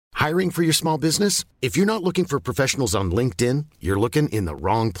Hiring for your small business? If you're not looking for professionals on LinkedIn, you're looking in the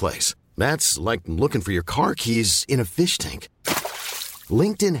wrong place. That's like looking for your car keys in a fish tank.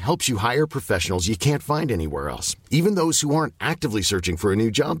 LinkedIn helps you hire professionals you can't find anywhere else, even those who aren't actively searching for a new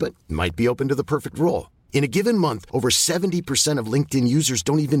job but might be open to the perfect role. In a given month, over 70% of LinkedIn users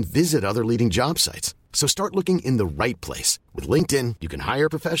don't even visit other leading job sites. So start looking in the right place. With LinkedIn, you can hire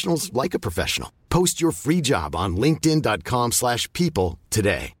professionals like a professional. Post your free job on linkedin.com/people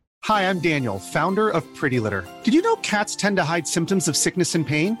today. Hi, I'm Daniel, founder of Pretty Litter. Did you know cats tend to hide symptoms of sickness and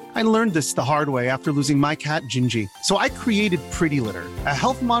pain? I learned this the hard way after losing my cat, Gingy. So I created Pretty Litter, a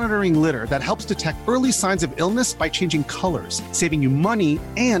health monitoring litter that helps detect early signs of illness by changing colors, saving you money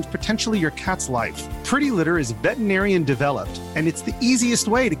and potentially your cat's life. Pretty Litter is veterinarian developed, and it's the easiest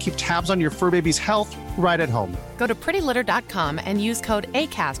way to keep tabs on your fur baby's health right at home. Go to prettylitter.com and use code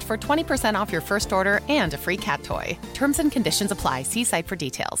ACAST for 20% off your first order and a free cat toy. Terms and conditions apply. See site for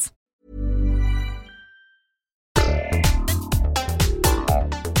details.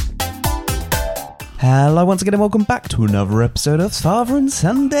 Hello once again and welcome back to another episode of Father and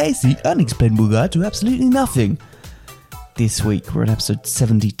Son Days, the unexplainable guide to absolutely nothing. This week we're on episode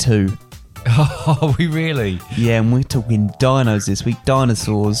 72. Oh, are we really? Yeah, and we're talking dinos this week,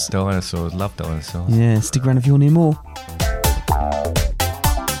 dinosaurs. Dinosaurs, love dinosaurs. Yeah, stick around if you want to hear more.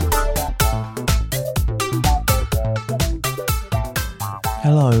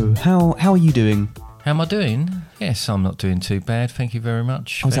 Hello, how are you doing? How am I doing? Yes, I'm not doing too bad, thank you very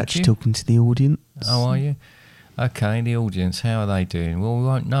much. I was actually talking to the audience. Oh, are you? Okay, the audience, how are they doing? Well, we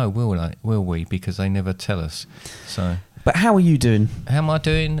won't know, will we? Because they never tell us. So, but how are you doing? how am I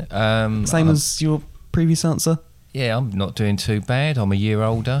doing? Same as your previous answer? Yeah, I'm not doing too bad. I'm a year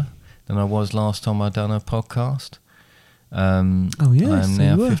older than I was last time I'd done a podcast. Oh, yeah, I'm so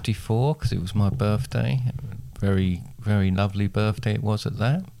now you were. 54 because it was my birthday. Very, very lovely birthday it was at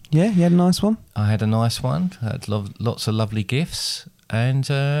that. Yeah, you had a nice one? I had a nice one. I had lots of lovely gifts. And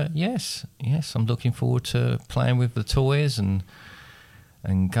yes, I'm looking forward to playing with the toys and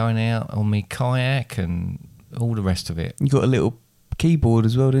going out on my kayak and all the rest of it. You got a little keyboard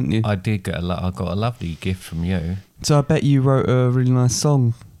as well, didn't you? I did get I got a lovely gift from you. So I bet you wrote a really nice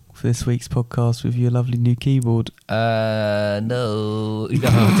song for this week's podcast with your lovely new keyboard. No,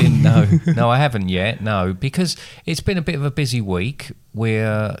 I didn't know. No, I haven't yet. No, because it's been a bit of a busy week.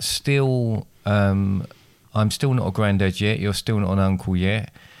 We're still, I'm still not a granddad yet. You're still not an uncle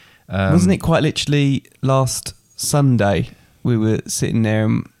yet. Wasn't it quite literally last Sunday we were sitting there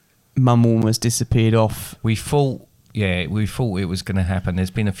and Mum almost disappeared off? We thought it was going to happen.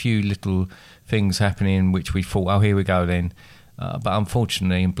 There's been a few little things happening which we thought, oh, here we go then. But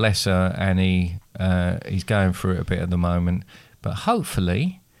unfortunately, and bless her, Annie, he's going through it a bit at the moment. But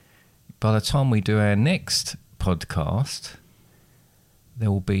hopefully, by the time we do our next podcast, there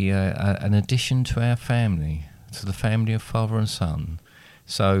will be an addition to our family, to the family of father and son.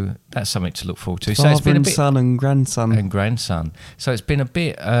 So that's something to look forward to. Father so it's been and son and grandson. And grandson. So it's been a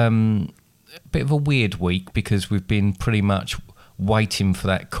bit of a weird week because we've been pretty much waiting for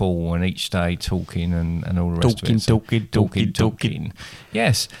that call and each day talking and all the rest of it. Talking.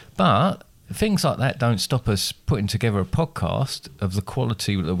 Yes, but things like that don't stop us putting together a podcast of the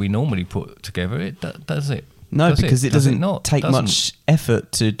quality that we normally put together, does it? No, because it doesn't take much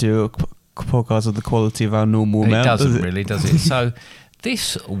effort to do a podcast of the quality of our normal amount. It doesn't really, does it? So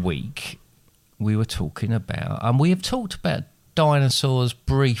this week we were talking about, and we have talked about dinosaurs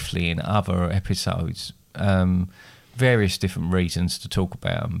briefly in other episodes, various different reasons to talk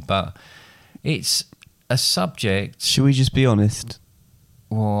about them, but it's a subject. Should we just be honest?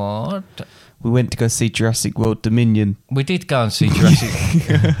 What? We went to go see Jurassic World Dominion. We did go and see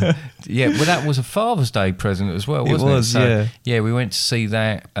Jurassic. Yeah, well, that was a Father's Day present as well, wasn't it? It was, yeah. Yeah, we went to see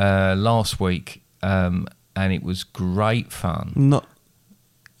that last week, and it was great fun. Not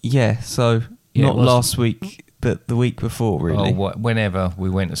last week, but the week before, really. Oh, whenever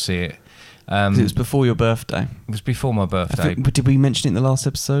we went to see it. It was before your birthday. It was before my birthday. But did we mention it in the last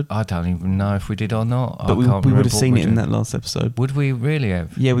episode? I don't even know if we did or not. But we would have seen it in that last episode. Would we really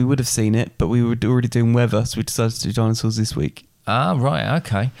have? Yeah, we would have seen it, but we were already doing weather, so we decided to do dinosaurs this week. Ah, right,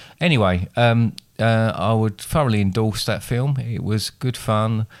 okay. Anyway, I would thoroughly endorse that film. It was good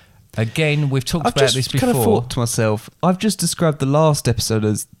fun. Again, we've talked about this before. I've kind of thought to myself, I've just described the last episode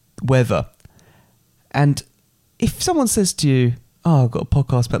as weather. And if someone says to you, oh, I've got a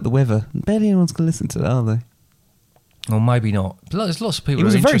podcast about the weather, barely anyone's going to listen to that, are they? Or maybe not. But there's lots of people. It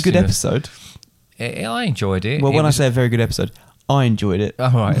was a very good episode. I enjoyed it. Well, when I say a very good episode, I enjoyed it.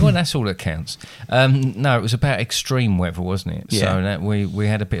 All right. Well, that's all that counts. No, it was about extreme weather, wasn't it? Yeah. So that we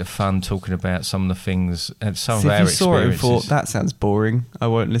had a bit of fun talking about some of the things and some So of if our you saw it and experiences. thought, that sounds boring, I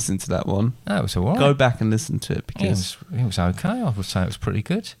won't listen to that one. No, it was all right. Go back and listen to it Yeah, because it was okay. I would say it was pretty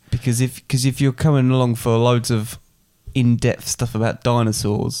good. if you're coming along for loads of in-depth stuff about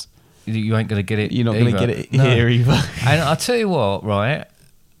dinosaurs, You ain't going to get it. you're not going to either. get it No. here either. And I'll tell you what, right?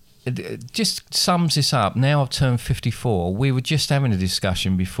 It just sums this up. Now I've turned 54. We were just having a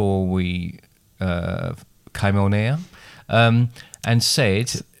discussion before we came on air, and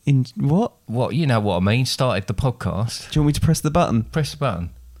said, In what? "What you know what I mean?" Started the podcast. Do you want me to press the button? Press the button.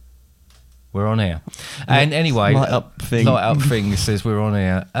 We're on air. And anyway, light up thing. Light up thing says we're on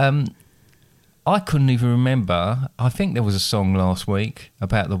air. I couldn't even remember. I think there was a song last week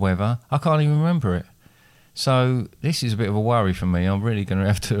about the weather. I can't even remember it. So this is a bit of a worry for me. I'm really going to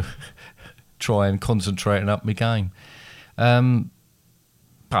have to try and concentrate and up my game.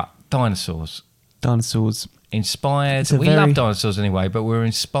 But dinosaurs. Dinosaurs. Inspired. It's a We very- love dinosaurs anyway, but we're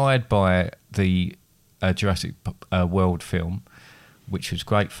inspired by the Jurassic World film, which was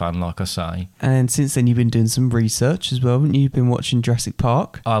great fun, like I say. And since then, you've been doing some research as well, haven't you? You've been watching Jurassic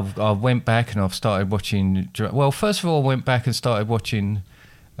Park. I went back and I've started watching... Well, first of all, I went back and started watching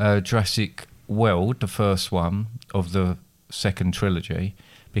Jurassic World, the first one of the second trilogy,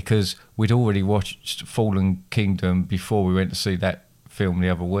 because we'd already watched Fallen Kingdom before we went to see that film the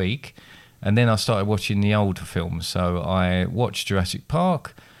other week. And then I started watching the older films. So I watched Jurassic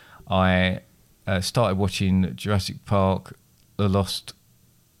Park. I started watching Jurassic Park The Lost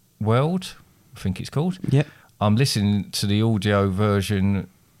World, I think it's called. Yep. I'm listening to the audio version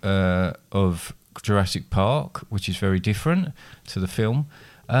of Jurassic Park, which is very different to the film.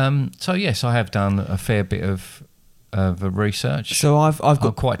 So yes, I have done a fair bit of research. So I'm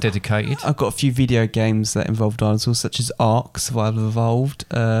quite dedicated. I've got a few video games that involve dinosaurs, such as Ark: Survival Evolved.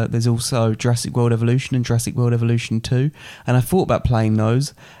 There's also Jurassic World Evolution and Jurassic World Evolution 2. And I thought about playing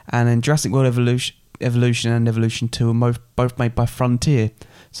those. And then Jurassic World Evolution and Evolution 2 are both made by Frontier.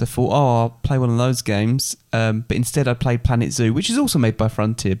 So I thought, I'll play one of those games. But instead I played Planet Zoo, which is also made by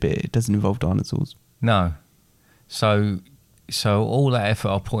Frontier, but it doesn't involve dinosaurs. No. So all that effort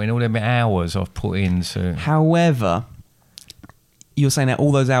I've put in, all them hours I've put into... However, you're saying that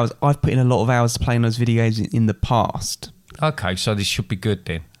all those hours, I've put in a lot of hours playing those video games in the past. Okay, so this should be good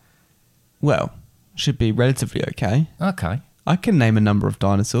then. Well, should be relatively okay. Okay, I can name a number of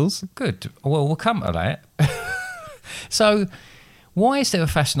dinosaurs. good. Well, we'll come to that. So, why is there a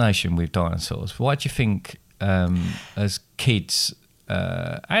fascination with dinosaurs? Why do you think, as kids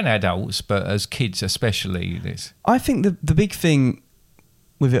and adults, but as kids especially, this? I think the big thing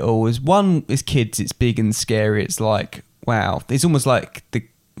with it all is, one, is kids, it's big and scary. It's like, wow. It's almost like the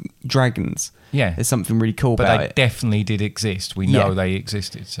dragons. Yeah. There's something really cool But about they it. definitely did exist. We know Yeah. they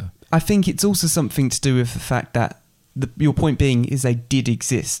existed. So I think it's also something to do with the fact that your point being is they did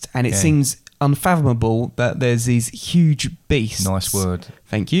exist, and it Yeah. seems unfathomable that there's these huge beasts. Nice word.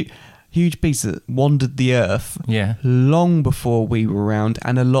 Thank you. Huge beasts that wandered the earth Yeah. long before we were around,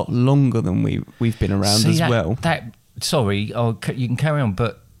 and a lot longer than we've been around See, as that, well. Sorry, you can carry on,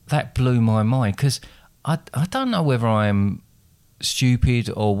 but that blew my mind because I don't know whether I'm stupid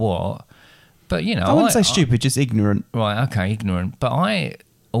or what, but you know, I wouldn't say stupid, just ignorant. Right, okay, ignorant. But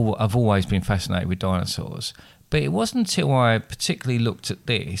I've always been fascinated with dinosaurs. But it wasn't until I particularly looked at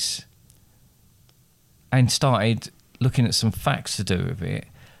this and started looking at some facts to do with it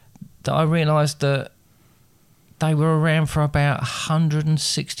that I realised that they were around for about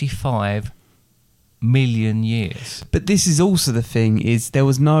 165 million years. But this is also the thing, is there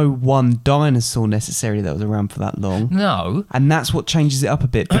was no one dinosaur necessarily that was around for that long. No. And that's what changes it up a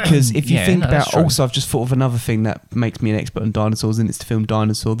bit, because if you Yeah, think no, that's about, true. also I've just thought of another thing that makes me an expert on dinosaurs, and it's the film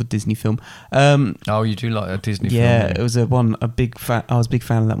Dinosaur, the Disney film. Oh, you do like a Disney Yeah, film? it was I was a big fan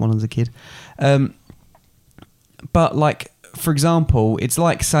of that one as a kid. But like, for example, it's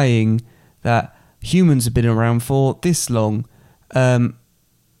like saying that humans have been around for this long,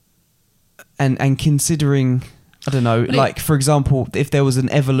 and considering, I don't know, But like for example, if there was an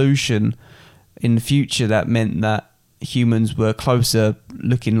evolution in the future that meant that humans were closer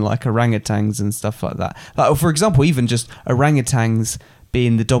looking like orangutans and stuff like that. Like, for example, even just orangutans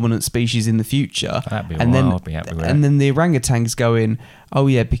being the dominant species in the future. That'd be and all right, then, I'd be happy with and that. then the orangutans going, oh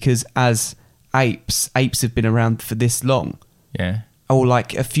yeah, because as apes have been around for this long. Yeah. Or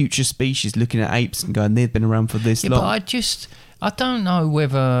like a future species looking at apes and going, they've been around for this Yeah, long. but I don't know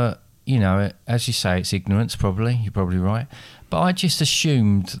whether, you know, as you say, it's ignorance probably, you're probably right, but I just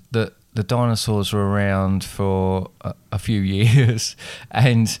assumed that the dinosaurs were around for a few years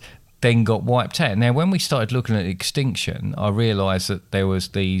and then got wiped out. Now, when we started looking at extinction, I realised that there was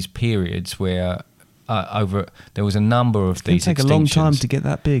these periods where there was a number of these extinctions. It can take a long time to get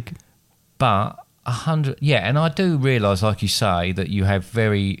that big. But 100, yeah, and I do realise, like you say, that you have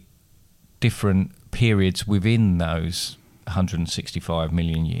very different periods within those 165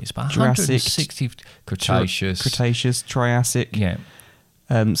 million years. But Jurassic, 160, Cretaceous, Triassic. Yeah.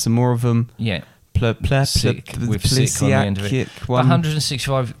 Some more of them. Yeah. Sick on the end of it.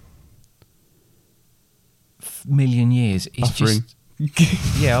 165 million years is Buffering.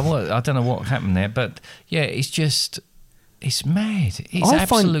 Just... Yeah, I don't know what happened there, but yeah, it's mad. It's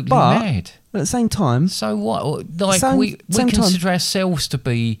absolutely mad. At the same time... So what? Like, we consider ourselves to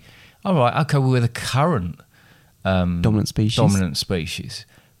be... All right, okay, we're the current... dominant species.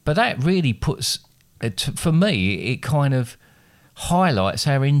 But that really puts... for me, it kind of highlights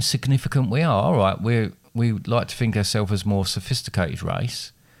how insignificant we are. All right, we like to think ourselves as more sophisticated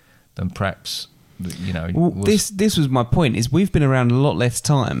race than perhaps... Well, this was my point, is we've been around a lot less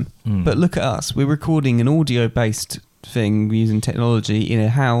time, but look at us. We're recording an audio-based thing using technology in a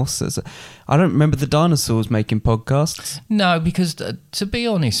house. I don't remember the dinosaurs making podcasts. No, because to be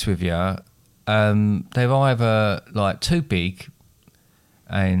honest with you, they're either like too big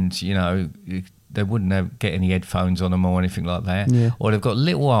and, they wouldn't get any headphones on them or anything like that, or they've got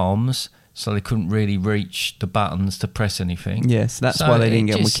little arms, so they couldn't really reach the buttons to press anything. Yes, that's why they didn't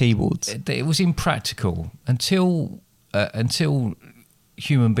get them with keyboards. It was impractical until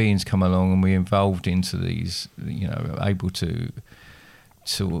human beings come along and we evolved into these, able to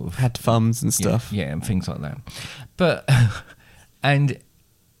sort of... Had thumbs and stuff. Yeah, and things like that. But, and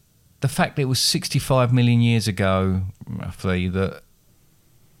the fact that it was 65 million years ago, roughly, that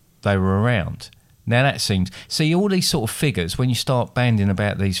they were around... Now that seems... See, all these sort of figures, when you start banding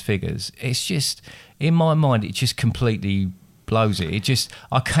about these figures, it's just... In my mind, it just completely blows it.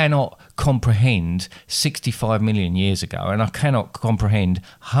 I cannot comprehend 65 million years ago, and I cannot comprehend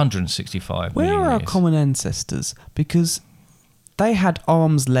 165 million years. Where are our common ancestors? Because they had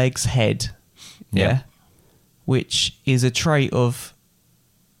arms, legs, head, which is a trait of,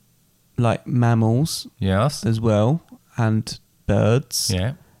 like, mammals as well, and birds,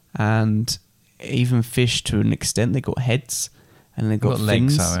 and... Even fish, to an extent, they got heads and they got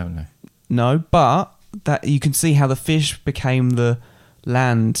legs, fins. haven't they? No, but that you can see how the fish became the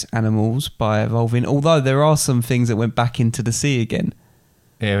land animals by evolving. Although there are some things that went back into the sea again.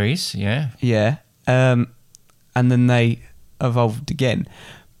 There is, yeah. And then they evolved again.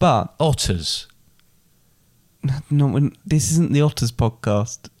 But otters. No, this isn't the Otters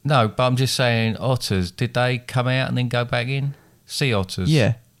podcast. No, but I'm just saying, otters. Did they come out and then go back in? Sea otters.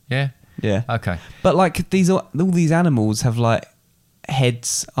 Yeah. Yeah. Yeah. Okay. But like all these animals have like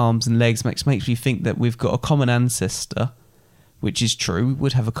heads, arms, and legs. Makes me think that we've got a common ancestor, which is true. We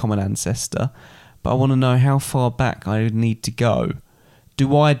would have a common ancestor, but I want to know how far back I would need to go.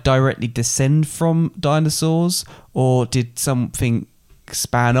 Do I directly descend from dinosaurs, or did something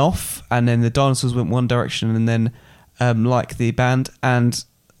span off and then the dinosaurs went one direction and then, like the band and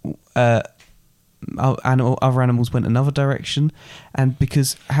other animals went another direction? And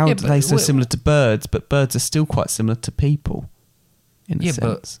because how are they so similar to birds, but birds are still quite similar to people in a sense?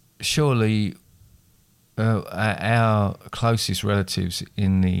 But surely our closest relatives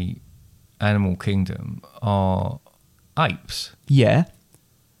in the animal kingdom are apes. Yeah.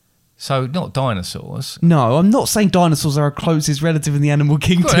 So not dinosaurs. No, I'm not saying dinosaurs are our closest relative in the animal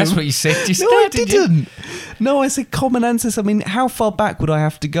kingdom. Well, that's what you said just No, now, I didn't. No, I said common ancestor. I mean, how far back would I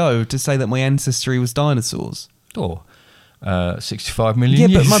have to go to say that my ancestry was dinosaurs? 65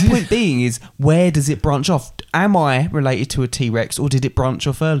 million years. Yeah, but my point being is, where does it branch off? Am I related to a T-Rex, or did it branch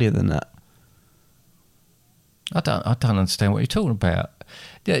off earlier than that? I don't understand what you're talking about.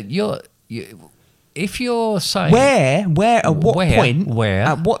 If you're saying at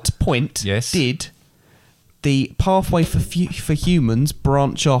what point yes. did the pathway for humans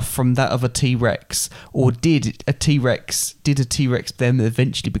branch off from that of a T-Rex, or did a T-Rex then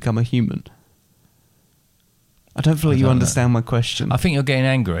eventually become a human? I don't feel like you understand my question. I think you're getting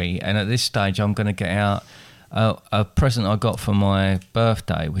angry, and at this stage I'm going to get out a present I got for my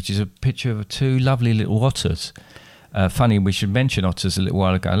birthday, which is a picture of two lovely little otters. Funny, we should mention otters a little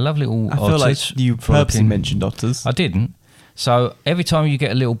while ago. Lovely little otters. I feel like you purposely mentioned otters. I didn't. So every time you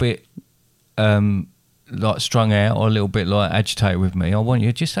get a little bit like strung out or a little bit like agitated with me, I want you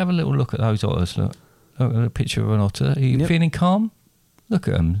to just have a little look at those otters. Look at a picture of an otter. Are you feeling calm? Look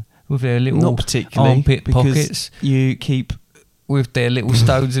at them with their little Not particularly, armpit because pockets. You keep with their little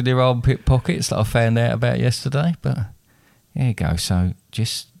stones in their armpit pockets that I found out about yesterday. But there you go. So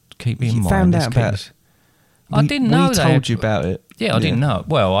just keep it in mind. Found out about. I didn't know we that. told you about it. Yeah, I didn't know.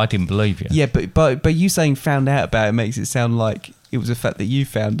 Well, I didn't believe you. Yeah, but you saying found out about it makes it sound like it was a fact that you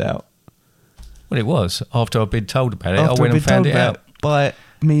found out. Well, it was. After I'd been told about it, After I went and found it out. By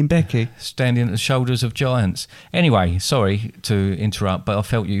me and Becky. Standing at the shoulders of giants. Anyway, sorry to interrupt, but I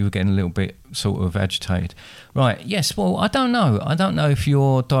felt you were getting a little bit sort of agitated. Right, yes, well, I don't know. I don't know if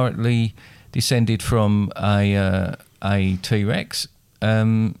you're directly descended from a T-Rex.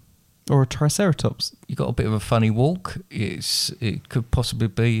 Or a Triceratops. You got a bit of a funny walk. It could possibly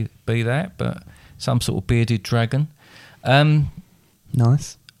be that, but some sort of bearded dragon.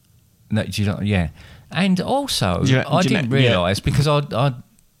 Nice. No, yeah. And also, I didn't realise, because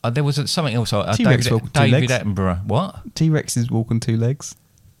there was something else. T-Rex David Attenborough. What? T-Rexes walk on 2 legs.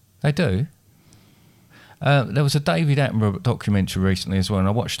 They do. There was a David Attenborough documentary recently as well, and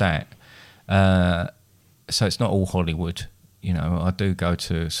I watched that. So it's not all Hollywood. You know, I do go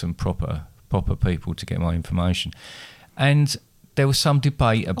to some proper people to get my information. And there was some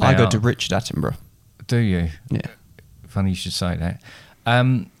debate about... I go to Richard Attenborough. Do you? Yeah. Funny you should say that.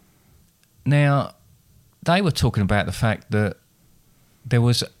 Now, they were talking about the fact that there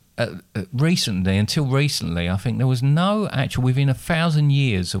was until recently, I think there was no actual, within 1,000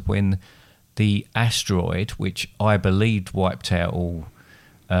 years of when the asteroid, which I believed wiped out all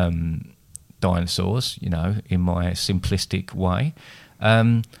dinosaurs, you know, in my simplistic way,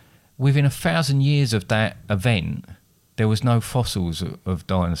 within 1,000 years of that event, there was no fossils of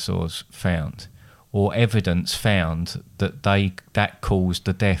dinosaurs found, or evidence found that caused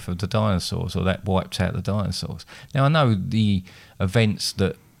the death of the dinosaurs, or that wiped out the dinosaurs. Now, I know the events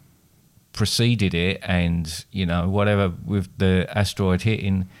that preceded it, and, you know, whatever with the asteroid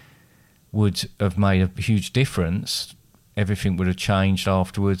hitting would have made a huge difference. Everything would have changed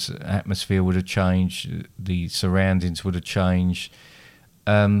afterwards. The atmosphere would have changed. The surroundings would have changed.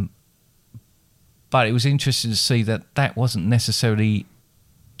 But it was interesting to see that wasn't necessarily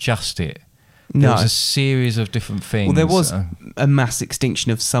just it. There was a series of different things. Well, there was a mass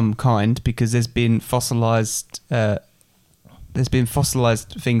extinction of some kind, because there's been fossilised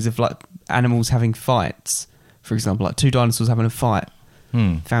things of like animals having fights. For example, like 2 dinosaurs having a fight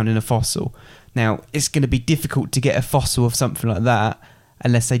found in a fossil. Now, it's going to be difficult to get a fossil of something like that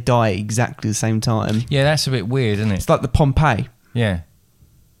unless they die at exactly the same time. Yeah, that's a bit weird, isn't it? It's like the Pompeii. Yeah.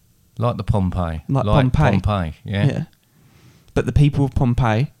 Like the Pompeii. Like Pompeii, yeah. But the people of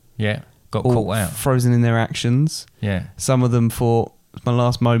Pompeii... Yeah. Got caught out. Frozen in their actions. Yeah. Some of them thought, my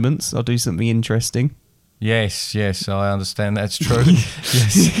last moments, I'll do something interesting. Yes, I understand that's true.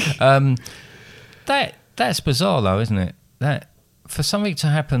 Yes. That's bizarre though, isn't it? That for something to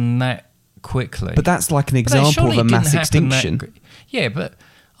happen that quickly. But that's like an example of a mass extinction. Yeah, but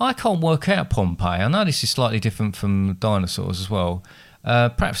I can't work out Pompeii. I know this is slightly different from dinosaurs as well.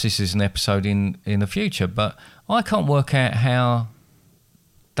 Perhaps this is an episode in the future, but I can't work out how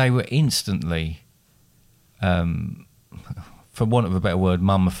they were instantly, for want of a better word,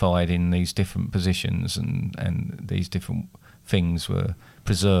 mummified in these different positions, and these different things were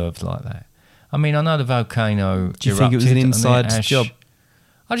preserved like that. I mean, I know the volcano. Do you think it was an inside job?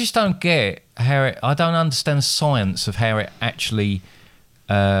 I just don't get how I don't understand the science of how it actually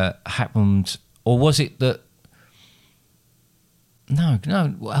happened, or was it that? No.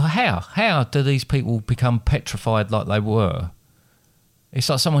 How do these people become petrified like they were? It's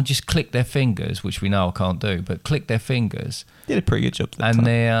like someone just clicked their fingers, which we know I can't do, but clicked their fingers. Did a pretty good job. And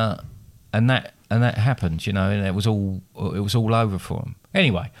that happened, you know, and it was all over for them.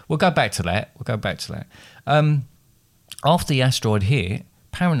 Anyway, we'll go back to that. After the asteroid hit,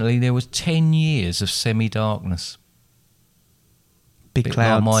 apparently there was 10 years of semi-darkness. Big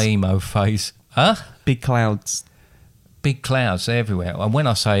clouds. Like my emo phase. Huh? Big clouds. Big clouds everywhere. And when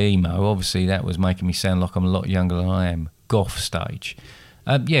I say emo, obviously that was making me sound like I'm a lot younger than I am. Goth stage.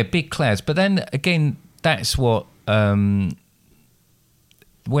 Yeah, big clouds. But then again, that's what when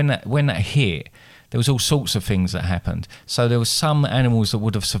that hit, there was all sorts of things that happened. So there was some animals that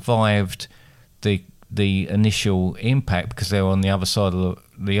would have survived the initial impact because they were on the other side of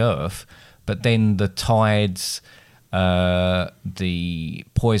the earth. But then the tides, the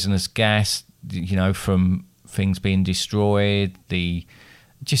poisonous gas, you know, from things being destroyed,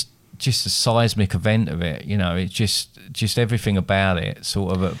 just the seismic event of it, you know, it's just everything about it,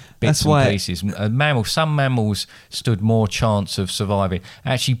 sort of bits and pieces. Some mammals stood more chance of surviving.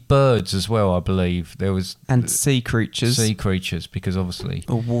 Actually, birds as well, I believe. There was sea creatures. Sea creatures, because obviously,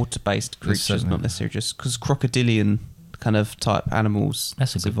 or water-based creatures, not necessarily just because crocodilian kind of type animals.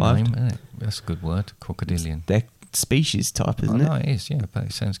 That's a survived. good name, isn't it? That's a good word, crocodilian. They're species type, isn't it? No, it is. Yeah, but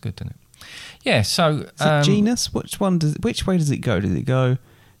it sounds good, doesn't it? Yeah. So, is it genus? Which way does it go? Does it go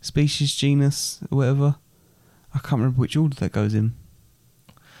species, genus, whatever? I can't remember which order that goes in.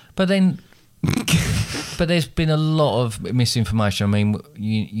 But then, but there's been a lot of misinformation. I mean,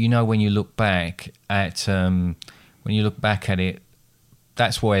 you know, when you look back at it,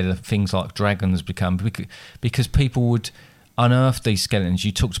 that's where the things like dragons become, because people would unearth these skeletons.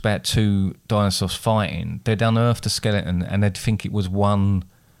 You talked about 2 dinosaurs fighting. They'd unearth the skeleton and they'd think it was one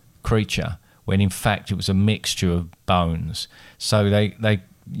creature, when in fact it was a mixture of bones. So they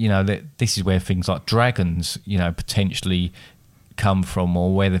you know, this is where things like dragons, you know, potentially come from,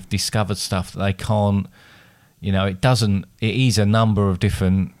 or where they've discovered stuff that they can't, you know, it is a number of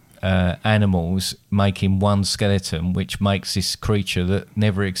different animals making one skeleton, which makes this creature that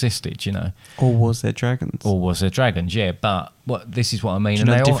never existed, you know. Or was there dragons? Yeah. But this is what I mean. Do you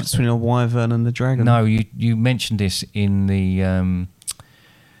know the difference between a wyvern and a dragon? No, you mentioned this in the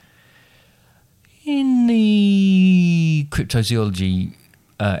cryptozoology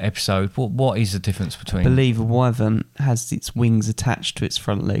episode. What is the difference between? I believe a wyvern has its wings attached to its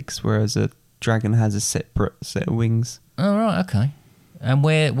front legs, whereas a dragon has a separate set of wings. Oh, right, okay. And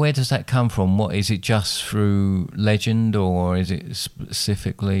where does that come from? What is it, just through legend, or is it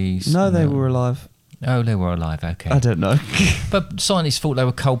specifically? No, they were alive. Oh, they were alive. Okay. I don't know. But scientists thought they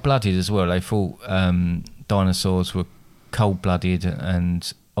were cold-blooded as well. They thought dinosaurs were cold-blooded,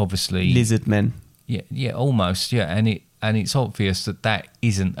 and obviously lizard men. Yeah, almost. Yeah, and it's obvious that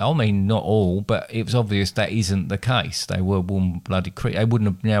isn't. I mean, not all, but it was obvious that isn't the case. They were warm-blooded creatures. They wouldn't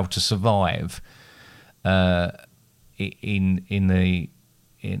have been able to survive in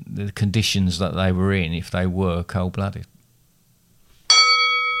the conditions that they were in if they were cold-blooded.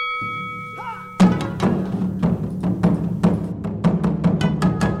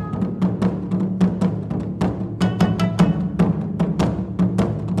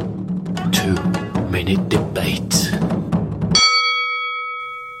 Two-minute debate.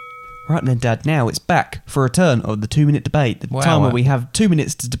 Right then, Dad, now it's back for a turn of the 2-minute debate. The time where we have 2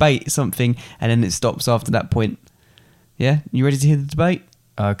 minutes to debate something and then it stops after that point. Yeah? You ready to hear the debate?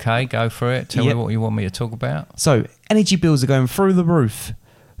 Okay, go for it. Tell me what you want me to talk about. So, energy bills are going through the roof.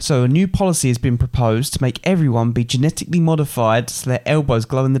 So, a new policy has been proposed to make everyone be genetically modified so their elbows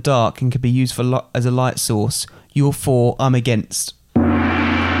glow in the dark and can be used as a light source. You're for, I'm against.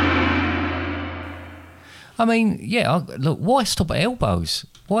 I mean, yeah, look, why stop at elbows?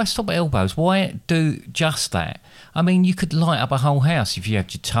 Why stop at elbows? Why do just that? I mean, you could light up a whole house if you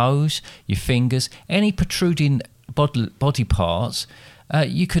had your toes, your fingers, any protruding body parts,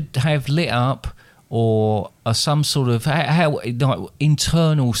 you could have lit up, or some sort of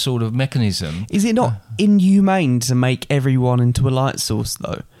internal sort of mechanism. Is it not inhumane to make everyone into a light source,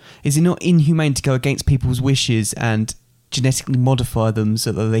 though? Is it not inhumane to go against people's wishes and genetically modify them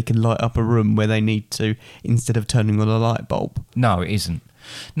so that they can light up a room where they need to, instead of turning on a light bulb? No, it isn't.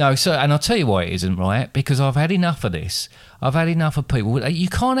 No, so, and I'll tell you why it isn't, right? Because I've had enough of this. I've had enough of people. You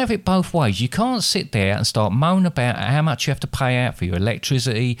can't have it both ways. You can't sit there and start moaning about how much you have to pay out for your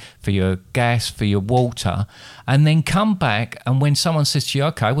electricity, for your gas, for your water, and then come back, and when someone says to you,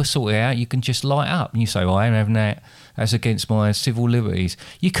 okay, we'll sort it out, you can just light up. And you say, well, I ain't having that. That's against my civil liberties.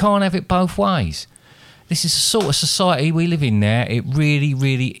 You can't have it both ways. This is the sort of society we live in now. It really,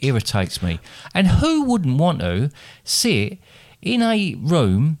 really irritates me. And who wouldn't want to sit in a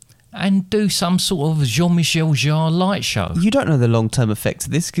room and do some sort of Jean-Michel Jarre light show? You don't know the long-term effects.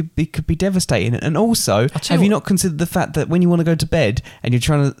 This could be devastating. And also, have you not considered the fact that when you want to go to bed and you're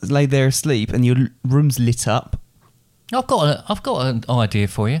trying to lay there asleep and your room's lit up? I've got an idea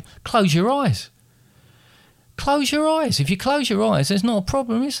for you. Close your eyes. Close your eyes. If you close your eyes, there's not a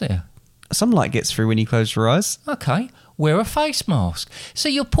problem, is there? Some light gets through when you close your eyes. Okay, wear a face mask. So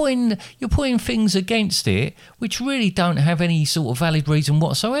you're putting things against it which really don't have any sort of valid reason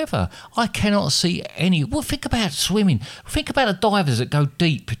whatsoever. I cannot see any. Well, think about swimming. Think about the divers that go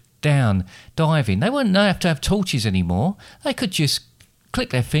deep down diving. They wouldn't have to have torches anymore. They could just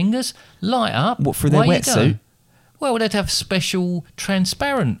click their fingers, light up. What, through their wetsuit? Well, they'd have special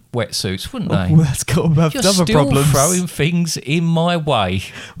transparent wetsuits, wouldn't they? Well, that's got to have other problems. You're still throwing things in my way.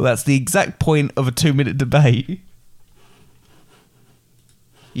 Well, that's the exact point of a 2-minute debate.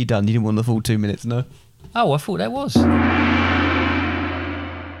 You done? You didn't want the full 2 minutes, no? Oh, I thought that was.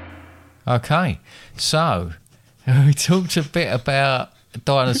 Okay, so we talked a bit about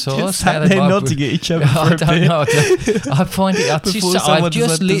dinosaurs. Just sat there nodding at each other for a bit. I find it. I've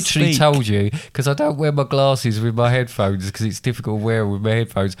just literally told you, because I don't wear my glasses with my headphones because it's difficult to wear with my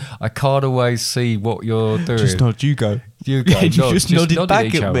headphones. I can't always see what you're doing. Just nod. You go. You go. Yeah, you just nodded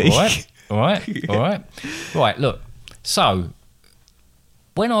back at me. All right. Right. Look. So,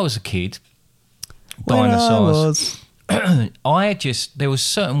 when I was a kid, dinosaurs. there was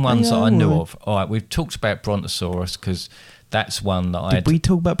certain ones that I knew of. All right, we've talked about Brontosaurus because that's one that Did we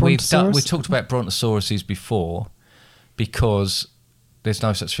talk about Brontosaurus? We've talked about Brontosauruses before because there's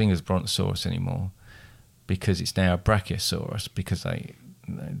no such thing as Brontosaurus anymore because it's now a Brachiosaurus because they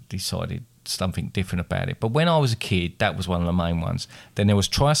decided something different about it. But when I was a kid, that was one of the main ones. Then there was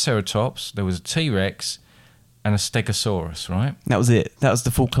Triceratops, there was a T-Rex, and a Stegosaurus, right? That was it. That was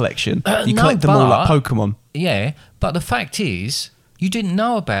the full collection. You No, collect them all like but- Pokemon. Yeah, but the fact is, you didn't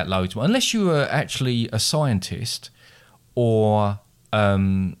know about loads more, unless you were actually a scientist or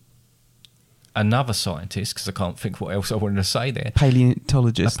another scientist, because I can't think what else I wanted to say there.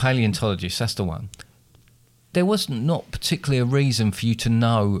 Paleontologist. A paleontologist, that's the one. There was not particularly a reason for you to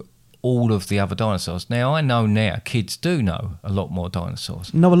know all of the other dinosaurs. Now, I know now, kids do know a lot more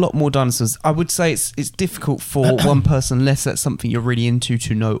dinosaurs. Know a lot more dinosaurs. I would say it's difficult for one person, unless that's something you're really into,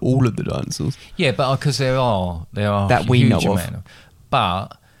 to know all of the dinosaurs. Yeah, but because there are That a we huge know of. amount of.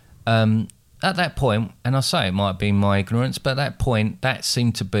 But at that point, and I say it might be my ignorance, but at that point, that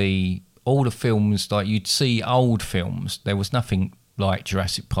seemed to be all the films, like you'd see old films. There was nothing like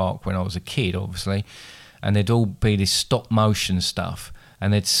Jurassic Park when I was a kid, obviously, and there'd all be this stop motion stuff,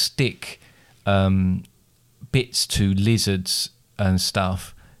 and they'd stick bits to lizards and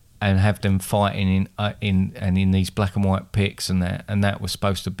stuff, and have them fighting in these black and white pics and that was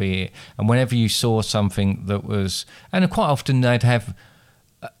supposed to be it. And whenever you saw something that was, and quite often they'd have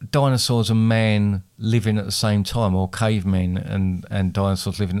dinosaurs and man living at the same time, or cavemen and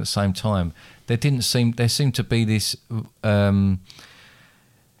dinosaurs living at the same time. There seemed to be this thing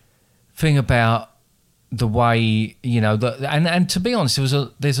about the way, you know, and to be honest,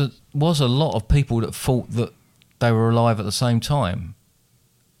 there was a lot of people that thought that they were alive at the same time.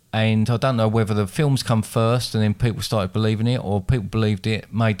 And I don't know whether the films come first and then people started believing it, or people believed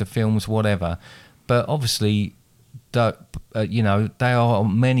it, made the films, whatever. But obviously, you know, they are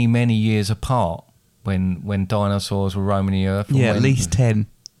many, many years apart when dinosaurs were roaming the earth. Yeah, at least 10.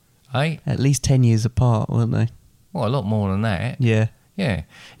 Eh? At least 10 years apart, weren't they? Well, a lot more than that. Yeah. Yeah,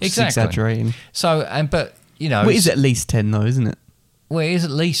 Just exactly. exaggerating. So, but, you know... Well, it is at least 10 though, isn't it? Well, it is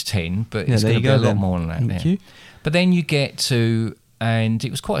at least 10, but Yeah, it's there going to you be a go lot then. more than that. Thank you. But then you get to... And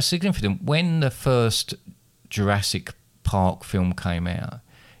it was quite significant. When the first Jurassic Park film came out,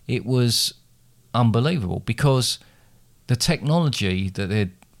 it was unbelievable because the technology, the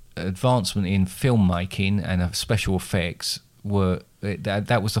advancement in filmmaking and special effects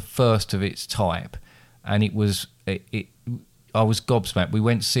that was the first of its type, and it was I was gobsmacked. We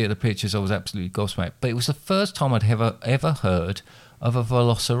went to see it, the pictures. I was absolutely gobsmacked. But it was the first time I'd ever heard of a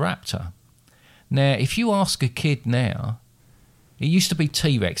velociraptor. Now, if you ask a kid now, it used to be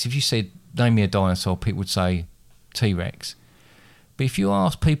T-Rex. If you said, name me a dinosaur, people would say T-Rex. But if you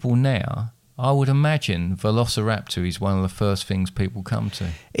ask people now, I would imagine Velociraptor is one of the first things people come to.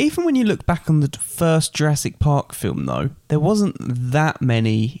 Even when you look back on the first Jurassic Park film, though, there wasn't that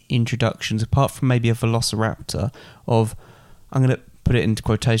many introductions, apart from maybe a Velociraptor, of, I'm going to put it into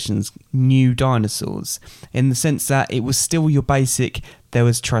quotations, new dinosaurs, in the sense that it was still your basic, there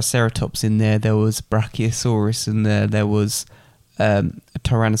was Triceratops in there was Brachiosaurus in there was a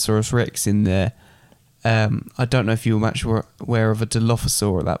Tyrannosaurus Rex in there. I don't know if you were much aware of a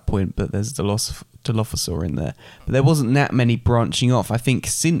Dilophosaur at that point, but there's a Dilophosaur in there. But there wasn't that many branching off. I think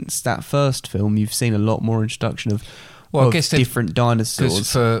since that first film, you've seen a lot more introduction of different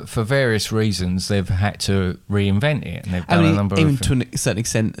dinosaurs. For various reasons, they've had to reinvent it, and they've done a number even of... to a certain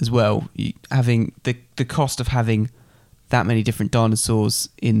extent as well, having the cost of having that many different dinosaurs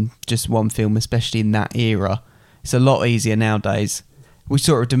in just one film, especially in that era, it's a lot easier nowadays. We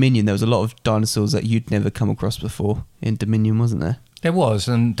saw at Dominion, there was a lot of dinosaurs that you'd never come across before in Dominion, wasn't there? There was,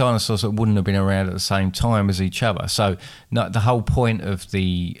 and dinosaurs that wouldn't have been around at the same time as each other. So the whole point of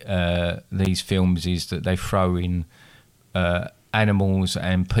these films is that they throw in animals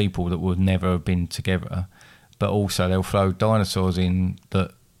and people that would never have been together, but also they'll throw dinosaurs in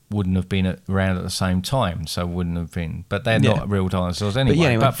that wouldn't have been around at the same time, so wouldn't have been. But they're not real dinosaurs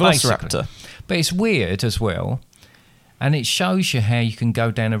anyway. But Velociraptor. But it's weird as well. And it shows you how you can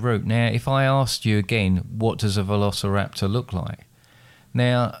go down a route. Now, if I asked you again, what does a velociraptor look like?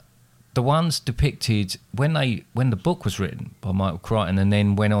 Now, the ones depicted, when the book was written by Michael Crichton and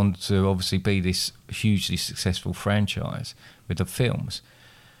then went on to obviously be this hugely successful franchise with the films,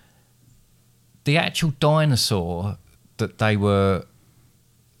 the actual dinosaur that they were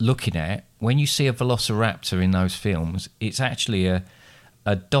looking at, when you see a velociraptor in those films, it's actually a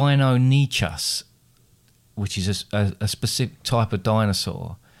Deinonychus, which is a specific type of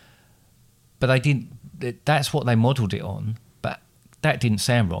dinosaur. But they didn't. That's what they modelled it on. But that didn't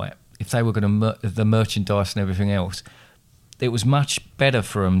sound right. If they were going to the merchandise and everything else, it was much better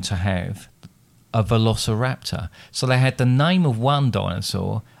for them to have a velociraptor. So they had the name of one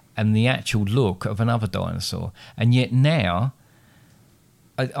dinosaur and the actual look of another dinosaur. And yet now,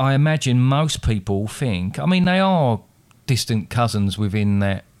 I imagine most people think, I mean, they are distant cousins within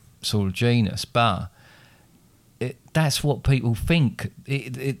that sort of genus, but that's what people think.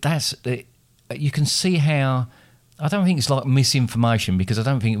 You can see how... I don't think it's like misinformation, because I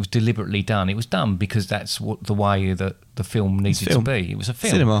don't think it was deliberately done. It was done because that's what the way that the film needed to be. It was a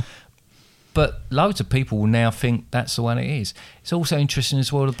film. Cinema. But loads of people will now think that's the one it is. It's also interesting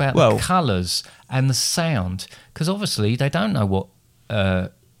as well about the colours and the sound, because obviously they don't know what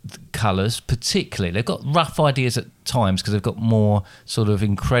colours particularly. They've got rough ideas at times because they've got more sort of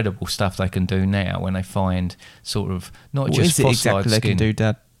incredible stuff they can do now when they find sort of not just fossilized exactly skin. They can do,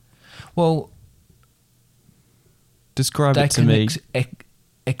 Dad? Well, describe it to me.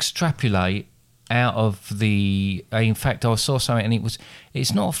 Extrapolate out of the... in fact, I saw something, and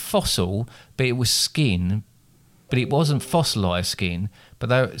it's not a fossil, but it was skin, but it wasn't fossilised skin.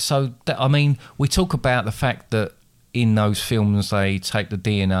 I mean, we talk about the fact that in those films they take the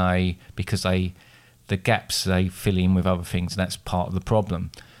DNA because the gaps they fill in with other things, and that's part of the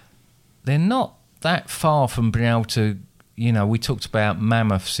problem. They're not that far from being able to... we talked about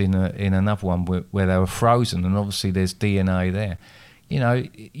mammoths in another one where they were frozen, and obviously there's DNA there.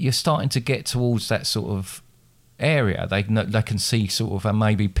 You're starting to get towards that sort of area. They can see sort of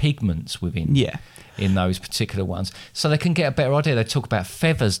maybe pigments within in those particular ones, so they can get a better idea. They talk about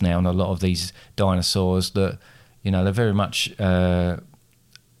feathers now in a lot of these dinosaurs that they very much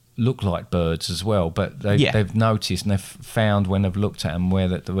look like birds as well. But they've noticed and they've found when they've looked at them where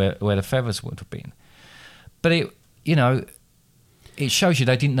the feathers would have been. But it shows you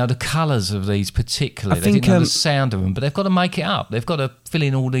they didn't know the colours of these particularly. They didn't know the sound of them, but they've got to make it up. They've got to fill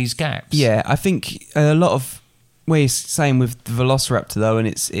in all these gaps. Yeah, I think a lot of what you're saying with the Velociraptor, though, and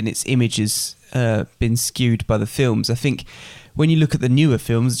its images been skewed by the films. I think when you look at the newer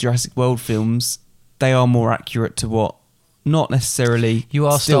films, Jurassic World films, they are more accurate to what, not necessarily you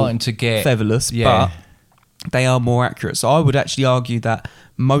are starting to get featherless, but they are more accurate. So I would actually argue that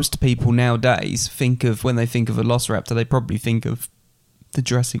most people nowadays when they think of a Velociraptor, they probably think of the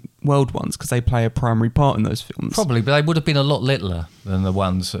Jurassic World ones because they play a primary part in those films. Probably, but they would have been a lot littler than the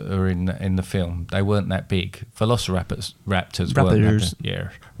ones that are in the film. They weren't that big. Velociraptors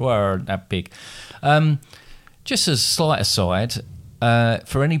weren't that big. Just as a slight aside,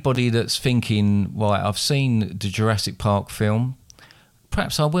 for anybody that's thinking, right, I've seen the Jurassic Park film,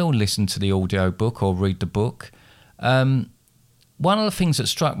 perhaps I will listen to the audio book or read the book. One of the things that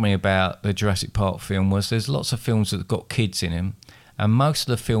struck me about the Jurassic Park film was there's lots of films that have got kids in them. And most of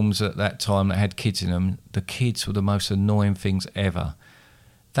the films at that time that had kids in them, the kids were the most annoying things ever.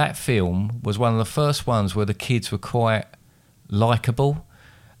 That film was one of the first ones where the kids were quite likeable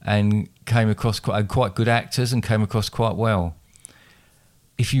and came across quite good actors and came across quite well.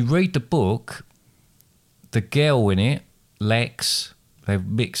 If you read the book, the girl in it, Lex, they've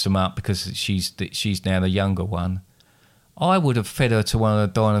mixed them up because she's now the younger one. I would have fed her to one of the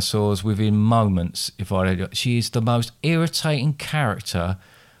dinosaurs within moments if I had. She is the most irritating character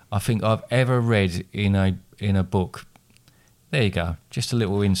I think I've ever read in a book. There you go. Just a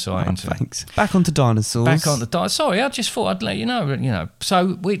little insight into thanks. Back onto dinosaurs. Sorry, I just thought I'd let you know.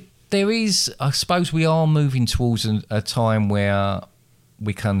 So there is, I suppose we are moving towards a time where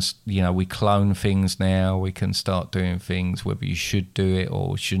we can, we clone things now. We can start doing things, whether you should do it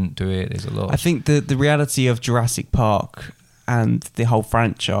or shouldn't do it. There's a lot. I think the reality of Jurassic Park and the whole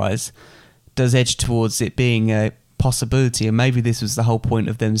franchise does edge towards it being a possibility, and maybe this was the whole point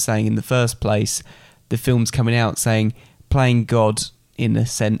of them saying in the first place, the film's coming out saying, playing God in a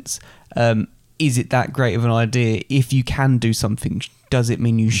sense, is it that great of an idea? If you can do something, does it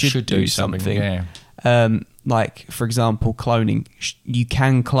mean you should do something? Yeah. Like, for example, cloning. You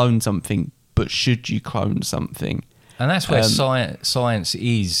can clone something, but should you clone something? And that's where science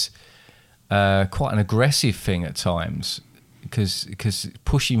is quite an aggressive thing at times, because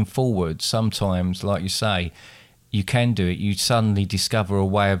pushing forward sometimes, like you say, you can do it. You suddenly discover a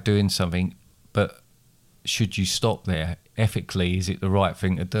way of doing something, but should you stop there? Ethically, is it the right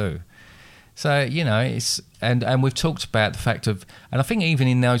thing to do? So, it's... And we've talked about the fact of... And I think even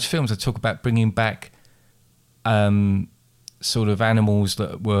in those films, they talk about bringing back sort of animals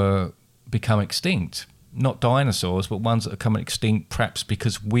that were become extinct. Not dinosaurs, but ones that are coming extinct, perhaps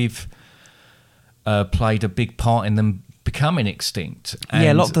because we've played a big part in them becoming extinct. And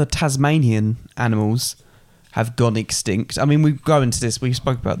a lot of the Tasmanian animals have gone extinct. I mean, we go into this, we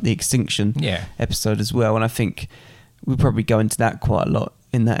spoke about the extinction episode as well, and I think we'll probably go into that quite a lot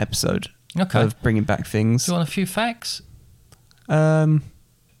in that episode of bringing back things. Do you want a few facts?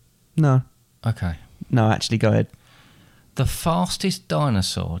 No. Okay. No, actually, go ahead. The fastest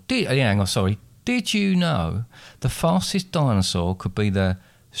dinosaur... hang on, sorry. Did you know the fastest dinosaur could be the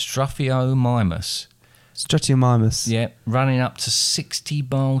Struthiomimus? Struthiomimus. Yeah, running up to 60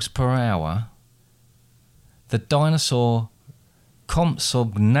 miles per hour. The dinosaur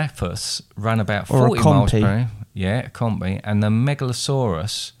Compsognathus ran about 40 miles per hour. Yeah, a compy. And the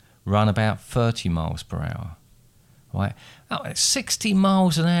Megalosaurus run about 30 miles per hour. Right? Oh, it's 60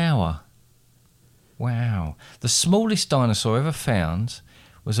 miles an hour. Wow. The smallest dinosaur ever found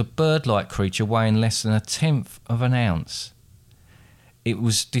was a bird-like creature weighing less than 1/10 of an ounce. It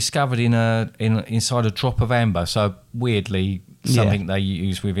was discovered inside a drop of amber, so weirdly something they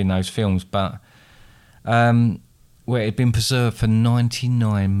use within those films, but where it had been preserved for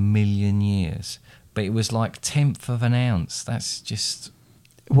 99 million years. But it was like 1/10 of an ounce. That's just...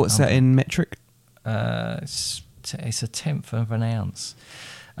 What's that in metric? It's 1/10 of an ounce.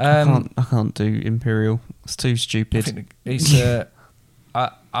 I can't do imperial. It's too stupid. It's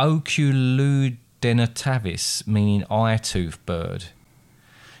Oculudentavis, meaning eye-tooth bird.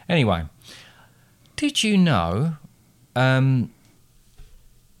 Anyway, did you know that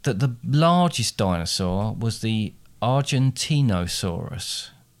the largest dinosaur was the Argentinosaurus?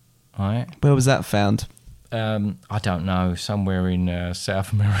 Right? Where was that found? I don't know. Somewhere in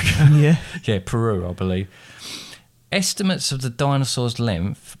South America. Yeah. Yeah, Peru, I believe. Estimates of the dinosaur's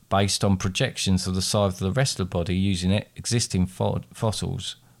length, based on projections of the size of the rest of the body using existing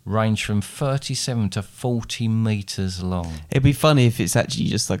fossils, range from 37 to 40 metres long. It'd be funny if it's actually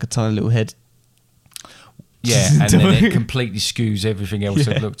just like a tiny little head. Yeah, and then it completely skews everything else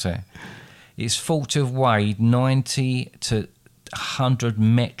I've looked at. It's thought to have weighed 90 to 100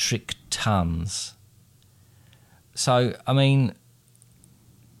 metric tonnes. So, I mean,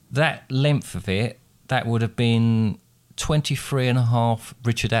 that length of it, that would have been 23.5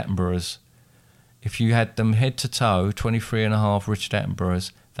 Richard Attenboroughs. If you had them head to toe, 23.5 Richard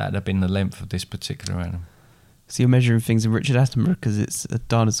Attenboroughs, that would have been the length of this particular animal. So you're measuring things in Richard Attenborough because it's a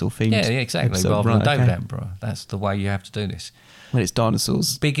dinosaur themed. Yeah, exactly. Episode. Rather than David Attenborough. That's the way you have to do this. When it's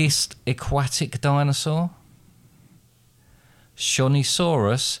dinosaurs. Biggest aquatic dinosaur?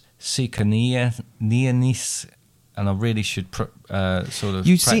 Shonisaurus sicaneanis. And I really should sort of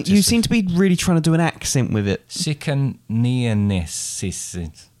You seem to be really trying to do an accent with it. Sicaneanis.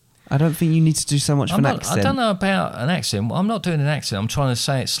 I don't think you need to do so much of an accent. I don't know about an accent. I'm not doing an accent. I'm trying to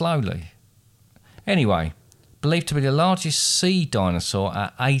say it slowly. Anyway, believed to be the largest sea dinosaur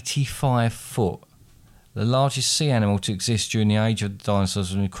at 85 foot. The largest sea animal to exist during the age of the dinosaurs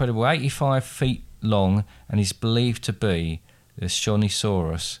was an incredible 85 feet long and is believed to be the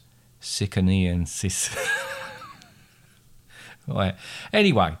Shonisaurus sicaneensis. Right.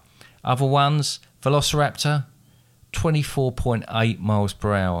 Anyway, other ones, Velociraptor, 24.8 miles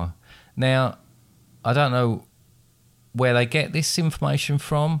per hour. Now, I don't know where they get this information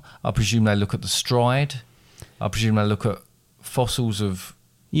from. I presume they look at the stride. I presume they look at fossils of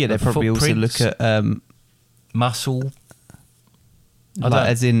they probably also look at muscle.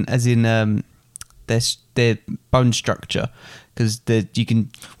 As in their bone structure, because you can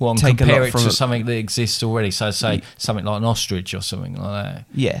take compare a lot it from to something that exists already. So say something like an ostrich or something like that.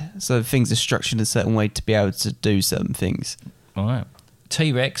 Yeah, so things are structured in a certain way to be able to do certain things. All right.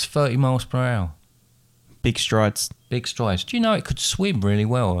 T-Rex, 30 miles per hour. Big strides. Big strides. Do you know it could swim really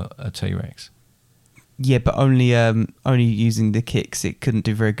well, a T-Rex? Yeah, but only using the kicks. It couldn't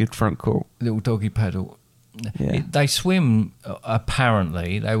do very good front crawl. Little doggy paddle. Yeah. They swim,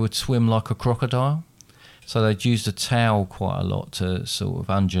 apparently, they would swim like a crocodile. So they'd use the tail quite a lot to sort of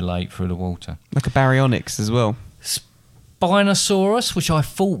undulate through the water. Like a baryonyx as well. Spinosaurus, which I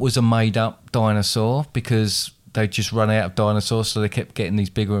thought was a made-up dinosaur because they just run out of dinosaurs, so they kept getting these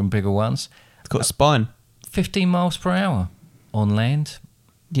bigger and bigger ones. It's got a spine. 15 miles per hour on land.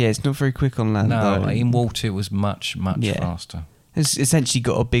 Yeah, it's not very quick on land. No, though. in water it was much faster. It's essentially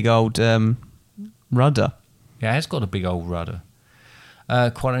got a big old rudder. Yeah, it's got a big old rudder.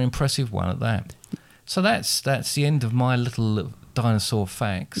 Quite an impressive one at that. So that's the end of my little dinosaur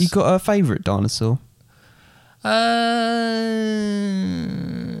facts. You got a favourite dinosaur? I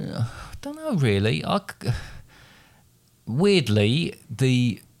don't know really. Weirdly,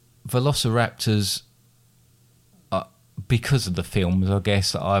 the Velociraptors, because of the films, I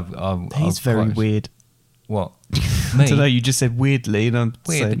guess He's very weird. What? Me? I don't know. You just said weirdly, and I'm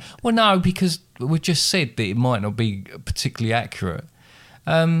weird. saying... Well, no, because we just said that it might not be particularly accurate.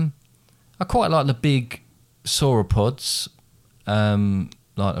 I quite like the big sauropods,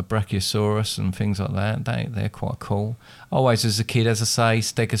 like a Brachiosaurus and things like that. They're quite cool. Always, as a kid, as I say,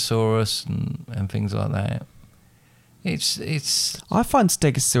 Stegosaurus and things like that. It's I find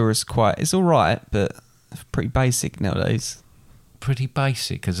Stegosaurus it's all right, but pretty basic nowadays. pretty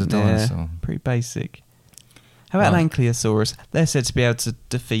basic as a dinosaur. Yeah, pretty basic. How about an Ankylosaurus? They're said to be able to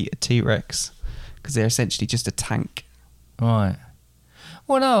defeat a T-Rex because they're essentially just a tank. Right.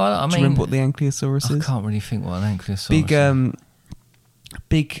 Well, no, I Do mean... you remember what the Ankylosaurus is? I can't really think what an Ankylosaurus is.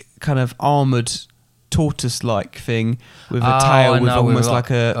 Big kind of armoured tortoise-like thing with a tail with almost like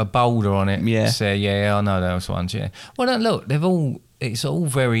a boulder on it. Yeah. So, yeah, I know those ones, yeah. Well, no, look, it's all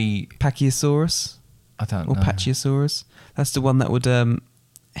very... Pachyosaurus? I don't or know. Or Pachyosaurus? That's the one that would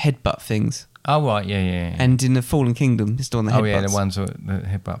headbutt things. Oh, right, yeah. And in the Fallen Kingdom, it's the one that headbutts. Oh, yeah, the ones that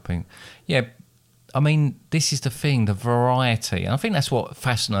headbutt thing. Yeah, I mean, this is the thing, the variety. And I think that's what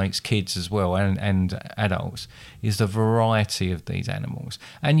fascinates kids as well and adults, is the variety of these animals.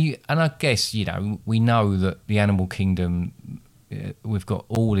 And I guess, we know that the animal kingdom, we've got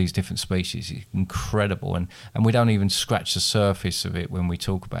all these different species. It's incredible. And we don't even scratch the surface of it when we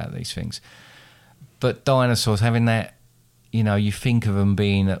talk about these things. But dinosaurs, having that, you think of them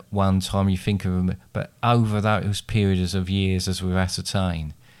being at one time, you think of them, but over those periods of years, as we've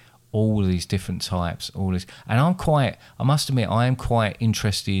ascertained, all these different types, all this. And I must admit, I am quite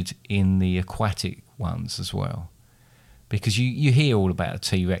interested in the aquatic ones as well. Because you hear all about the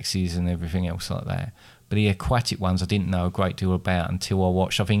T-Rexes and everything else like that. But the aquatic ones I didn't know a great deal about until I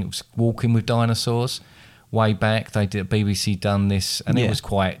watched, I think it was Walking with Dinosaurs, way back. BBC done this, and it was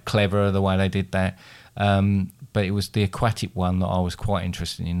quite clever the way they did that. But it was the aquatic one that I was quite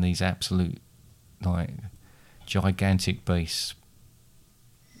interested in, these absolute, gigantic beasts.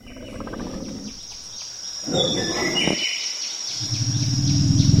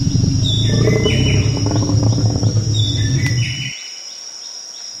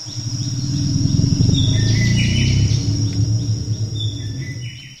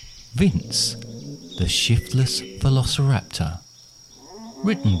 Vince, the Shiftless Velociraptor.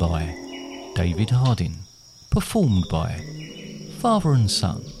 Written by David Harding. Performed by father and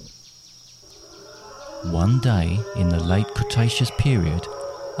son. One day in the late Cretaceous period,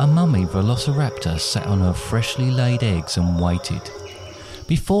 a mummy velociraptor sat on her freshly laid eggs and waited.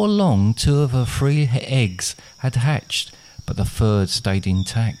 Before long, 2 of her 3 eggs had hatched, but the third stayed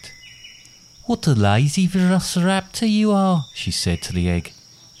intact. "What a lazy velociraptor you are," she said to the egg.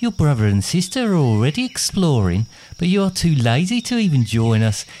 "Your brother and sister are already exploring, but you are too lazy to even join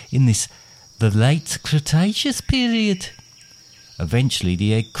us in the late Cretaceous period." Eventually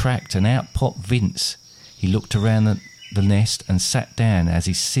the egg cracked and out popped Vince. He looked around the nest and sat down as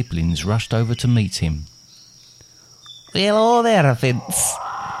his siblings rushed over to meet him. Hello there, Vince.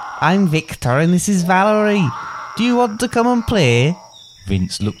 I'm Victor and this is Valerie. Do you want to come and play?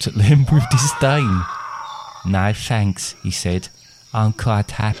 Vince looked at them with disdain. "No thanks," he said. "I'm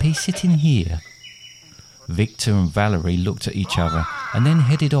quite happy sitting here." Victor and Valerie looked at each other and then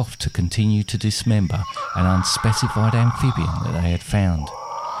headed off to continue to dismember an unspecified amphibian that they had found.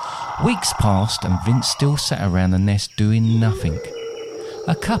 Weeks passed and Vince still sat around the nest doing nothing.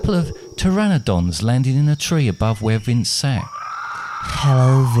 A couple of pteranodons landed in a tree above where Vince sat.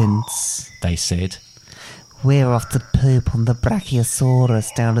 Hello, Vince, they said. We're off to poop on the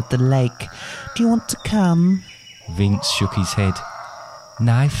Brachiosaurus down at the lake. Do you want to come? Vince shook his head.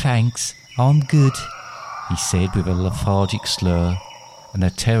 "No thanks, I'm good," he said with a lethargic slur, and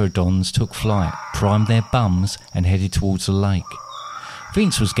the pteranodons took flight, primed their bums and headed towards the lake.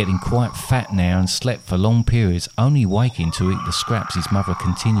 Vince was getting quite fat now and slept for long periods, only waking to eat the scraps his mother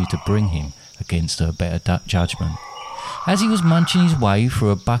continued to bring him against her better judgment. As he was munching his way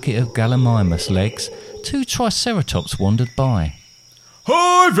through a bucket of Gallimimus legs, 2 triceratops wandered by.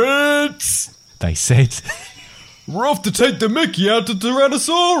 "Hi, Vince!" they said. "We're off to take the mickey out of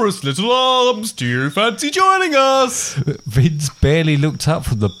Tyrannosaurus, little arms. Do you fancy joining us?" Vince barely looked up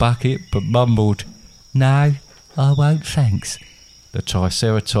from the bucket, but mumbled, "No, I won't, thanks." The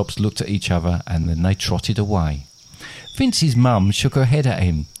triceratops looked at each other and then they trotted away. Vince's mum shook her head at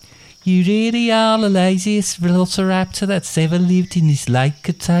him. "You really are the laziest velociraptor that's ever lived in this late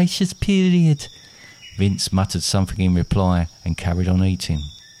Cretaceous period." Vince muttered something in reply and carried on eating.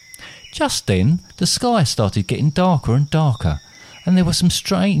 Just then, the sky started getting darker and darker, and there was a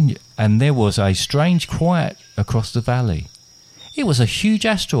strange quiet across the valley. It was a huge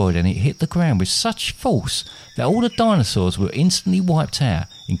asteroid and it hit the ground with such force that all the dinosaurs were instantly wiped out,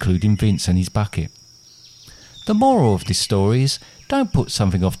 including Vince and his bucket. The moral of this story is, don't put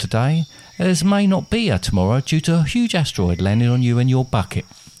something off today, as may not be a tomorrow due to a huge asteroid landing on you and your bucket.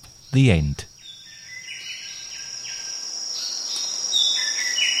 The end.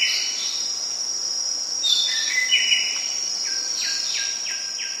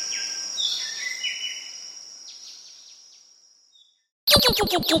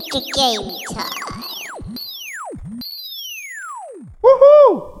 Game time.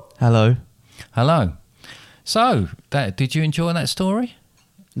 Hello. Hello. So, did you enjoy that story?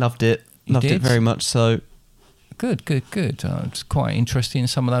 Loved it. Loved did? it very much so. Good. It's quite interesting,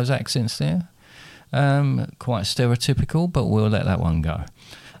 some of those accents there. Quite stereotypical, but we'll let that one go.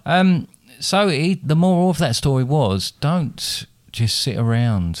 The moral of that story was, don't just sit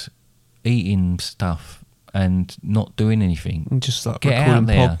around eating stuff and not doing anything. And just like Get recording out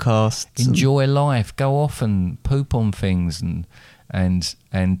there, podcasts. enjoy life, go off and poop on things and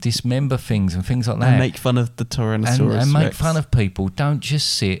dismember things and things like that. And make fun of the Tyrannosaurus and make Rex. fun of people. Don't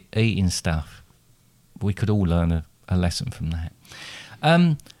just sit eating stuff. We could all learn a lesson from that.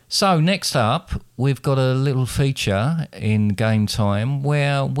 So next up, we've got a little feature in Game Time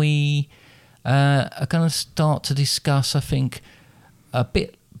where we are going to start to discuss, I think, a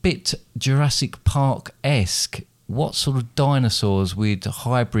bit Jurassic Park-esque. What sort of dinosaurs with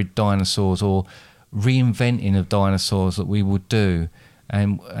hybrid dinosaurs or reinventing of dinosaurs that we would do,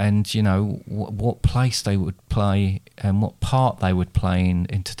 and you know what place they would play and what part they would play in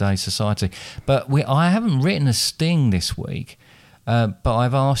today's society. But I haven't written a sting this week, but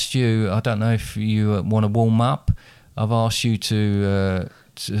I've asked you, I don't know if you want to warm up, I've asked you to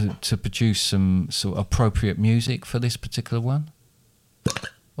produce some sort of appropriate music for this particular one.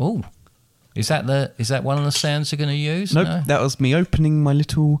 Oh, is that one of the sounds you're going to use? Nope, No? that was me opening my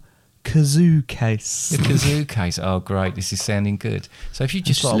little kazoo case. The kazoo case. Oh, great! This is sounding good. So if you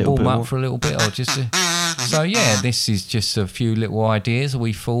just Just a like little warm bit up more. for a little bit, or just so yeah, this is just a few little ideas.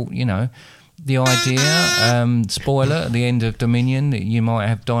 We thought, you know, the idea. Spoiler: at the end of Dominion, that you might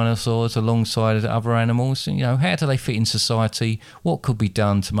have dinosaurs alongside other animals. You know, how do they fit in society? What could be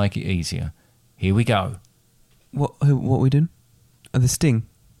done to make it easier? Here we go. What are we doing? Oh, the sting.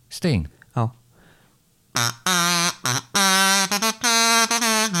 Sting. Oh.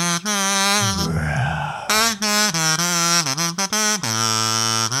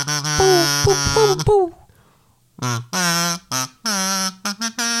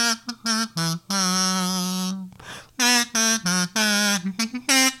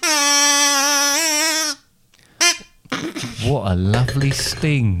 What a lovely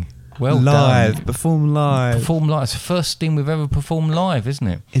sting. Well Live. done. Perform live. Perform live. It's the first sting we've ever performed live, isn't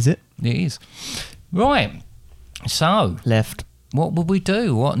it? Is it? It is. Right. So, Left. what would we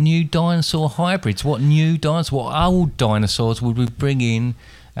do? What new dinosaur hybrids? What old dinosaurs would we bring in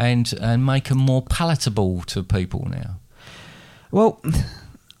and make them more palatable to people now? Well,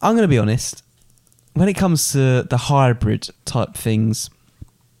 I'm going to be honest. When it comes to the hybrid type things,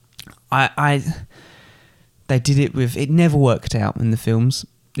 they did it with... It never worked out in the films.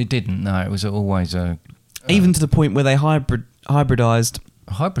 It didn't. No, it was always a Even to the point where they hybridized... hybridized.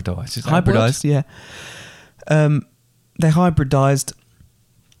 Is that a word? Hybridized, yeah. They hybridized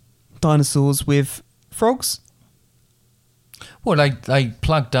dinosaurs with frogs. Well, they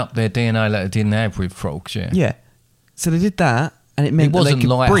plugged up their DNA that it didn't have with frogs. Yeah. Yeah. So they did that, and it meant It that they wasn't could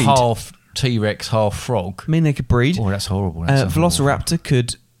like breed. half T-Rex, half frog. I mean, they could breed. Oh, that's horrible. That's Velociraptor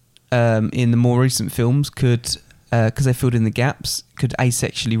could, in the more recent films, could, because they filled in the gaps, could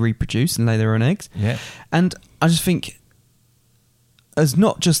asexually reproduce and lay their own eggs. Yeah. And I just think, as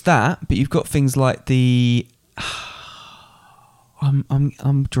not just that, but you've got things like the.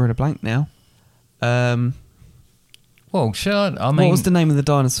 I'm drawing a blank now. Well, sure. I mean, What was the name of the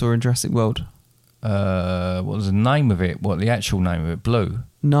dinosaur in Jurassic World? what was the name of it? What the actual name of it? Blue.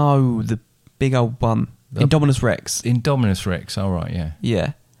 No, the big old one. Indominus Rex. Indominus Rex. All right. Yeah.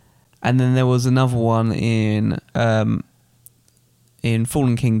 Yeah. And then there was another one in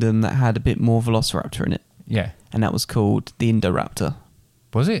Fallen Kingdom that had a bit more Velociraptor in it. Yeah. And that was called the Indoraptor.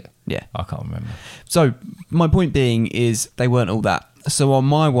 Was it? Yeah. I can't remember. So my point being is they weren't all that. So on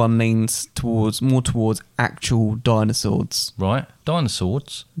my one leans more towards actual dinosaurs. Right.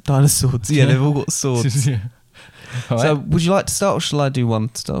 Dinosaurs. Dinosaurs. Yeah, they've all got swords. Yeah. All So right. would you like to start, or shall I do one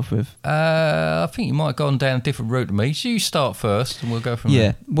to start off with? I think you might have gone down a different route to me. So you start first, and we'll go from Yeah.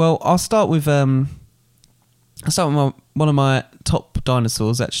 there. Well, I'll start with one of my top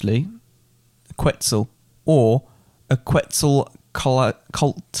dinosaurs actually, Quetzal, or a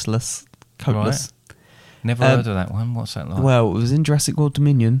Quetzalcoatlus. Right. Never heard of that one. What's that like? Well, it was in Jurassic World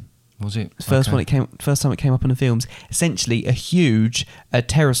Dominion. Was it? First Okay. time it came up in the films. Essentially, a huge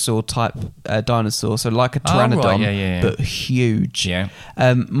pterosaur type dinosaur, so like a Oh, right, pteranodon, yeah. but huge. Yeah.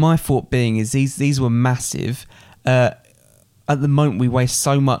 My thought being is these were massive. At the moment, we waste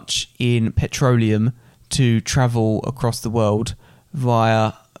so much in petroleum to travel across the world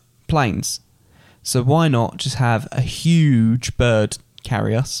via planes. So why not just have a huge bird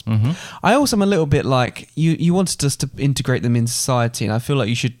carry us. I also am a little bit like you wanted us to integrate them in society, and I feel like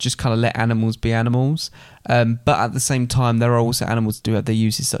you should just kind of let animals be animals, but at the same time there are also animals that do have their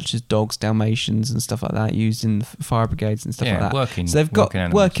uses, such as dogs, Dalmatians and stuff like that, used in the fire brigades and stuff like that. So they've got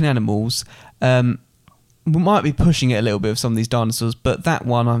working animals. We might be pushing it a little bit with some of these dinosaurs, but that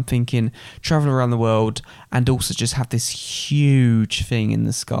one I'm thinking travel around the world and also just have this huge thing in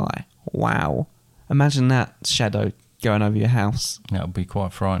the sky. Wow, imagine that shadow going over your house. That would be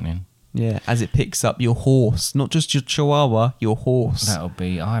quite frightening. Yeah, as it picks up your horse, not just your chihuahua, your horse. That would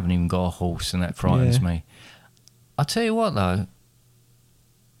be... I haven't even got a horse, and that frightens me. I'll tell you what, though.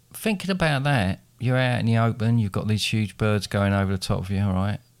 Thinking about that, you're out in the open, you've got these huge birds going over the top of you, all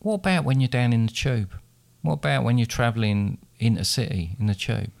right? What about when you're down in the tube? What about when you're travelling intercity in the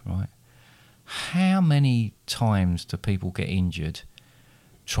tube, right? How many times do people get injured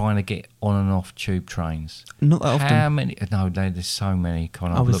trying to get on and off tube trains? Not that often. How many? No, there's so many.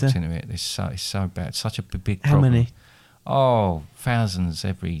 I've looked into it. It's so bad. Such a big problem. How many? Oh, thousands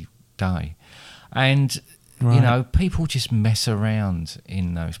every day. And, Right. you know, people just mess around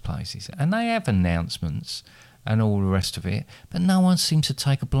in those places. And they have announcements and all the rest of it, but no one seems to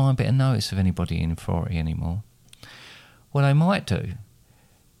take a blind bit of notice of anybody in authority anymore. What they might do,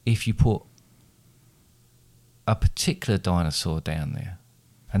 if you put a particular dinosaur down there,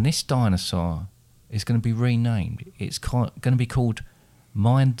 and this dinosaur is going to be renamed. It's going to be called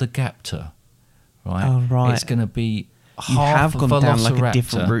Mind the Gaptor, right? Oh, right. It's going to be You half have gone Velociraptor. down like a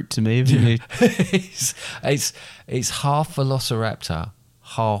different route to me, haven't you? it's half Velociraptor,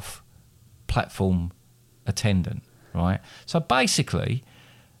 half platform attendant, right? So basically,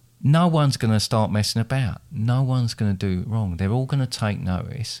 no one's going to start messing about. No one's going to do it wrong. They're all going to take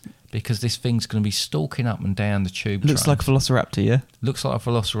notice because this thing's going to be stalking up and down the tube. Looks like a velociraptor, yeah? Looks like a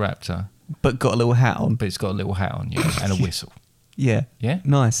Velociraptor. But got a little hat on. But it's got a little hat on, yeah, and a whistle. Yeah. Yeah?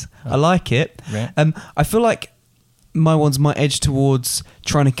 Nice. I like it. Yeah. I feel like my ones might edge towards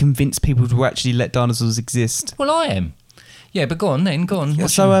trying to convince people to actually let dinosaurs exist. Well, I am. Yeah, but go on then, go on. Yeah,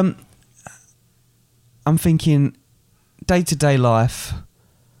 What's so your- I'm thinking day-to-day life,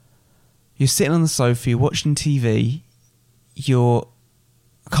 you're sitting on the sofa, you're watching TV,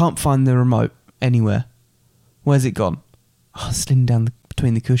 can't find the remote anywhere. Where's it gone? Oh, it's sliding down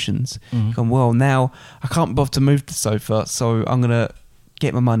between the cushions. Gone, well, now I can't bother to move the sofa, so I'm going to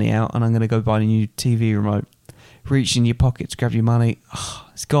get my money out and I'm going to go buy a new TV remote. Reach in your pocket to grab your money. Oh,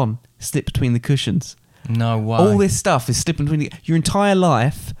 it's gone. Slipped between the cushions. No way. All this stuff is slipping between your entire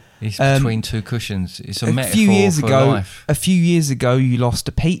life. It's between two cushions. It's a metaphor for life. A few years ago, you lost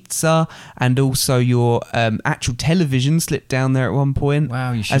a pizza, and also your actual television slipped down there at one point.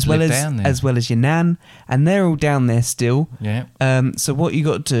 Wow, you should live down there. As well as your nan, and they're all down there still. Yeah. So what you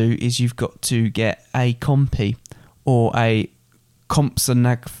got to do is you've got to get a compy or a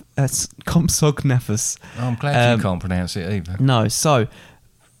Compsognathus. Oh, I'm glad you can't pronounce it either. No, so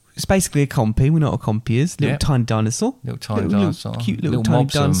it's basically a compy. We know what a compy is. Little tiny dinosaur. Little tiny dinosaur. Cute little tiny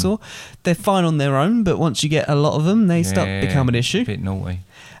dinosaur. They're fine on their own, but once you get a lot of them, they start becoming an issue. A bit naughty.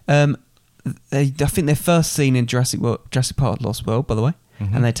 I think they're first seen in Jurassic Park Lost World, by the way,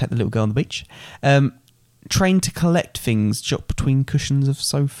 and they take the little girl on the beach. Trained to collect things dropped between cushions of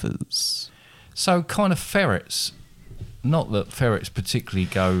sofas. So kind of ferrets. Not that ferrets particularly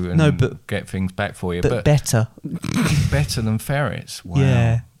go and get things back for you, but better. Better than ferrets. Wow.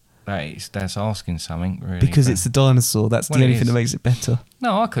 Yeah. That's asking something, really. Because it's a dinosaur. That's the only thing that makes it better.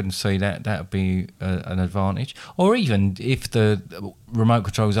 No, I couldn't see that. That would be an advantage. Or even if the remote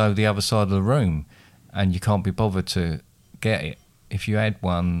control's over the other side of the room and you can't be bothered to get it. If you had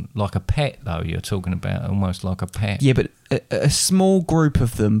one like a pet, though, you're talking about almost like a pet. Yeah, but a small group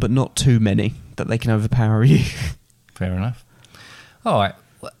of them, but not too many, that they can overpower you. Fair enough. All right.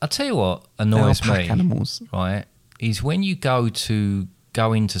 Well, I'll tell you what annoys me, animals. Right, is when you go into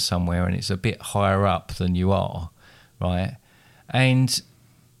somewhere and it's a bit higher up than you are, right? And,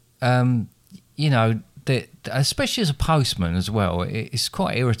 you know, especially as a postman as well, it's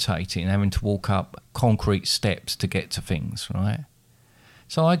quite irritating having to walk up concrete steps to get to things, right?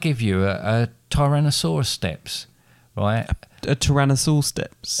 So I give you a Tyrannosaurus steps, right? A Tyrannosaurus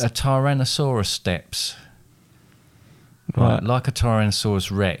steps. A Tyrannosaurus steps. Right, like a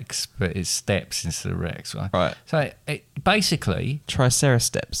Tyrannosaurus Rex, but it's steps instead of Rex, right? Right. So basically...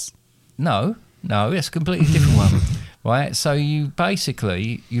 Triceratops. No, it's a completely different one, right? So you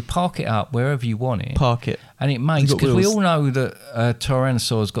park it up wherever you want it. Park it. And it makes... Because we all know that a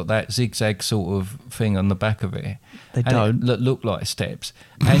Tyrannosaur's got that zigzag sort of thing on the back of it. They don't. That look like steps.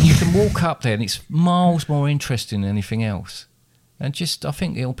 And you can walk up there and it's miles more interesting than anything else. And just, I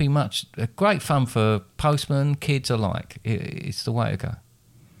think it'll be great fun for postmen, kids alike. It's the way to go.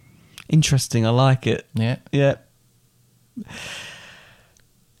 Interesting. I like it. Yeah. Yeah.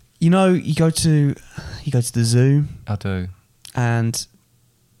 You know, you go to the zoo, I do. and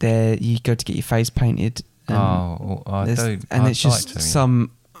there you go to get your face painted. And I do. And I'd it's just like to, yeah.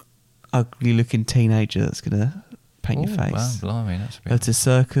 some ugly-looking teenager that's gonna paint your face. Wow, blimey, that's a Go bit... to a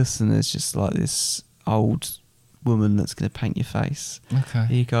circus, and there's just like this old woman that's gonna paint your face. Okay.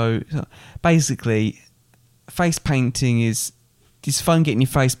 You go. Basically, face painting is fun getting your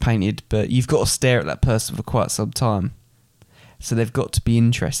face painted, but you've got to stare at that person for quite some time. So they've got to be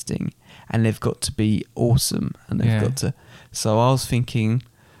interesting, and they've got to be awesome, and they've got to. So I was thinking,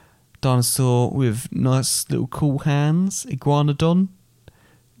 dinosaur with nice little cool hands, iguanodon,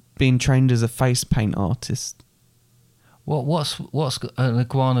 being trained as a face paint artist. What's an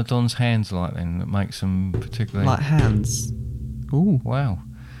iguanodon's hands like then that makes them particularly Like hands. Ooh, wow?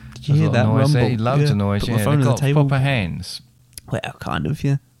 did you hear that noise rumble? there. Loads Yeah, of noise. put Yeah, my phone they've on got the table. proper hands. Well, kind of,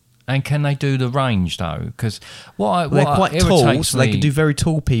 yeah. And can they do the range though? Because Well, they're quite tall, so they can do very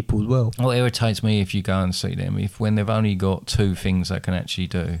tall people as well. What irritates me if you go and see them, when they've only got two things they can actually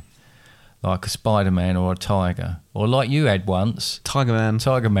do, like a Spider-Man or a tiger, or like you had once, Tiger Man.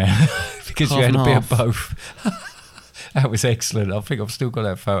 Tiger Man, because Half you had and a bit half. of both. That was excellent. I think I've still got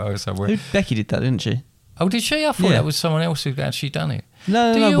that photo somewhere. Becky did that, didn't she? Oh, did she? I thought Yeah. that was someone else who'd actually done it.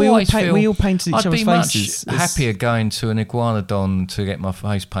 No, Do no, you we always feel- all painted each I'd other's be much faces. happier going to an iguanodon to get my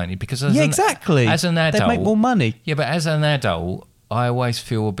face painted because Yeah, exactly. As an adult, They'd make more money. Yeah, but as an adult, I always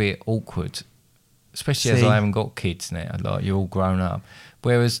feel a bit awkward, especially as See. I haven't got kids now. Like you're all grown up.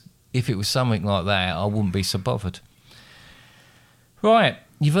 Whereas if it was something like that, I wouldn't be so bothered. Right,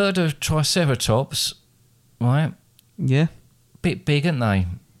 you've heard of Triceratops, right? Yeah. Bit big, aren't they?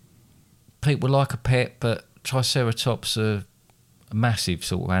 People like a pet, but Triceratops are massive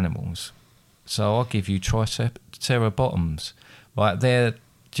sort of animals. So I'll give you Triceratops. Right, they're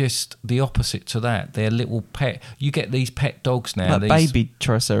just the opposite to that. They're little pet. You get these pet dogs now. Like baby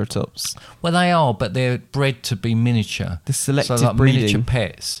Triceratops. Well, they are, but they're bred to be miniature. The selective so like breeding. miniature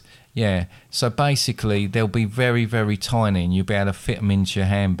pets. Yeah. So basically, they'll be very, very tiny, and you'll be able to fit them into your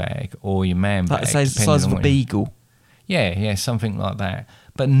handbag or your man bag. Like say the depending size on of a what you- beagle. Yeah, something like that.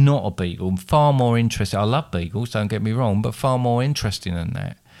 But not a beagle. Far more interesting. I love beagles, don't get me wrong, but far more interesting than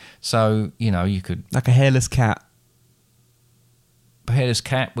that. So, you could Like a hairless cat. hairless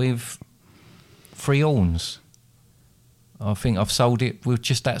cat with 3 horns. I think I've sold it with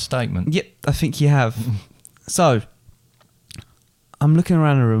just that statement. Yep, I think you have. So, I'm looking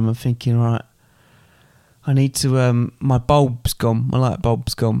around the room. I'm thinking, right, I need to. My bulb's gone. My light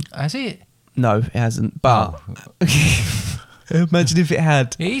bulb's gone. Has it? No, it hasn't. But imagine if it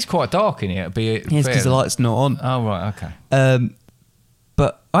had. It is quite dark in here. Yes, because the light's not on. Oh, right, okay.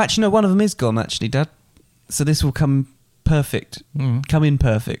 But actually, no, one of them is gone. Actually, Dad. So this will come perfect. Come in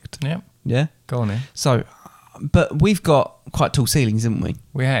perfect. Yep. Yeah. Go on then. So, but we've got quite tall ceilings, haven't we?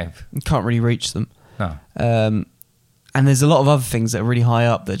 We have. We can't really reach them. No. And there's a lot of other things that are really high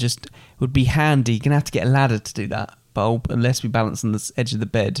up that just would be handy. You're going to have to get a ladder to do that bulb, unless we balance on the edge of the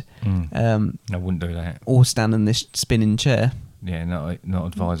bed. I wouldn't do that. Or stand in this spinning chair. Yeah, not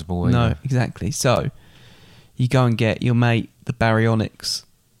advisable either. No, exactly. So, you go and get your mate, the Baryonyx.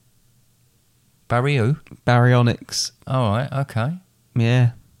 Barry who? Baryonyx. All right, okay.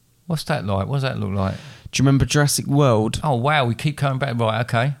 Yeah. What's that like? What does that look like? Do you remember Jurassic World? Oh, wow, we keep coming back. Right,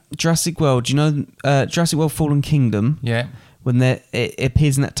 okay. Jurassic World, do you know Jurassic World Fallen Kingdom? Yeah. When it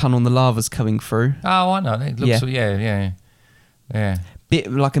appears in that tunnel and the lava's coming through. Oh, I know. It looks, yeah.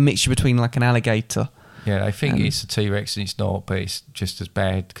 Bit like a mixture between like an alligator. Yeah, I think it's a T-Rex and it's not, but it's just as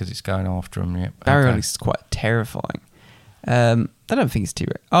bad because it's going after them. Yeah. Baryonyx is quite terrifying. They don't think it's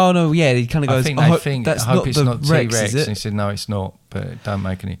T-Rex. Oh, no, yeah, he kind of goes, I think that's I hope not it's the not Rex, T-Rex. is it? And he said, no, it's not, but it don't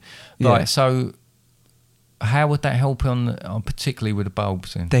make any... Yeah. Right, so how would that help on particularly with the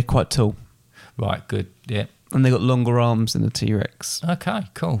bulbs then? They're quite tall. Right, good, yeah. And they've got longer arms than a T-Rex. Okay,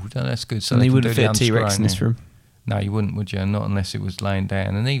 cool. No, that's good. So And they you can wouldn't do the fit a T-Rex in unscrewing, this yeah. room. No, you wouldn't, would you? Not unless it was laying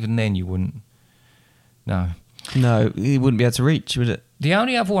down. And even then you wouldn't. No. No, you wouldn't be able to reach, would it? The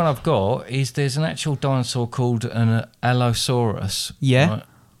only other one I've got is there's an actual dinosaur called an Allosaurus. Yeah. Right?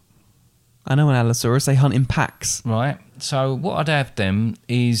 I know an Allosaurus. They hunt in packs. Right. So what I'd have them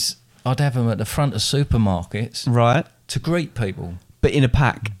is I'd have them at the front of supermarkets Right. to greet people. But in a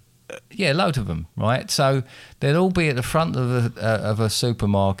pack. Yeah, loads of them, right? So they'd all be at the front of a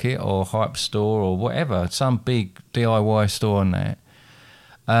supermarket or hype store or whatever, some big DIY store and that,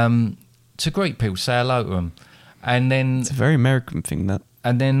 to greet people, say hello to them. And then It's a very American thing, that.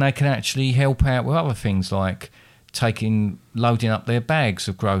 and then they can actually help out with other things like loading up their bags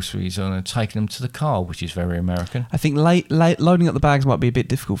of groceries and taking them to the car, which is very American. I think loading up the bags might be a bit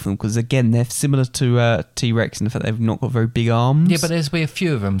difficult for them because, again, they're similar to T-Rex in the fact they've not got very big arms. Yeah, but there's be a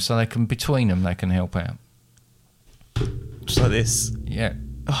few of them, so between them they can help out. Just like this. Yeah.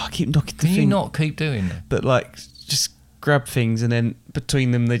 Oh, I keep knocking the Can thing. you not keep doing that? But, like, just grab things and then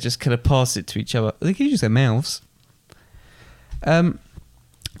between them they just kind of pass it to each other. They can use their mouths. I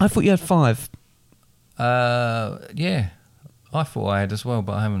thought you had 5. Yeah. I thought I had as well,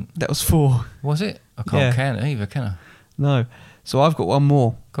 but I haven't. That was 4. Was it? I can't count it either, can I? No. So I've got one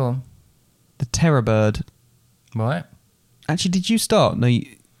more. Go on. The terror bird. Right. Actually, did you start?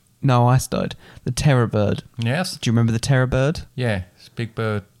 No, I started. The terror bird. Yes. Do you remember the terror bird? Yeah, it's a big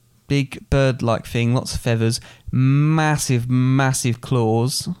bird. Big bird-like thing, lots of feathers, massive, massive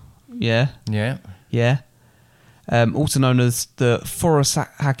claws. Yeah. Yeah. Yeah. Also known as the Forest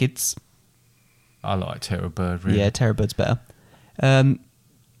Haggids. I like terror bird, really. Yeah, terror bird's better.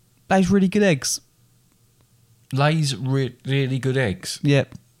 Lays really good eggs. Lays really good eggs.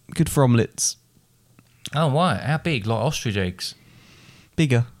 Yep, good for omelettes. Oh, right. How big? Like ostrich eggs?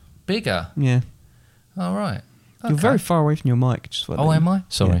 Bigger. Bigger? Yeah. Oh, right. You're very far away from your mic. Just am I?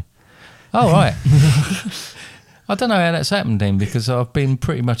 Sorry. Oh, right. I don't know how that's happened then, because I've been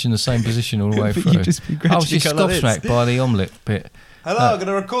pretty much in the same position all the way But through. you've just been I was just gradually going like gobsmacked by the omelette bit. Hello, I'm going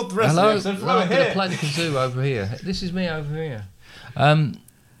to record the rest Hello, of the episode no, I'm from going to here. play the kazoo over here. This is me over here.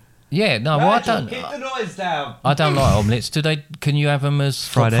 Yeah, no, well, Nigel, keep the noise down. I don't like omelettes. Can you have them as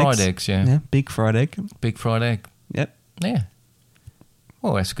fried eggs? Yeah. Yeah, big fried egg. Big fried egg. Yep. Yeah.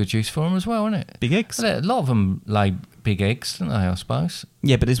 Well, that's good use for them as well, isn't it? Big eggs. A lot of them lay big eggs, don't they, I suppose?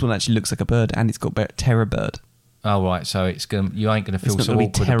 Yeah, but this one actually looks like a bird, and it's got terror bird. Oh, right, so you ain't going to feel It's so not going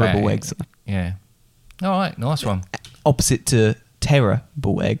awkward to be terrible about eggs. it. Yeah. All right, nice one. Opposite to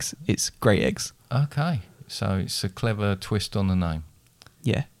terrible eggs, it's great eggs. Okay, so it's a clever twist on the name.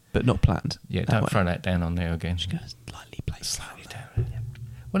 Yeah, but not planned. Yeah, that don't way. throw that down on there again. Just go slightly place. Slowly down. Yeah.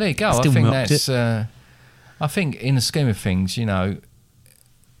 Well, there you go. I Still think mocked that's. I think in the scheme of things,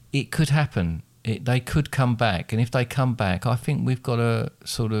 it could happen. They could come back, and if they come back, I think we've got to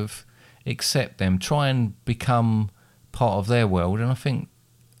sort of accept them, try and become part of their world, and I think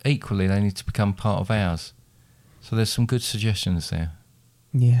equally they need to become part of ours. So there's some good suggestions there.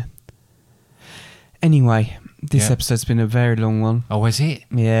 Yeah. Anyway, this Yeah. episode's been a very long one. Oh, is it?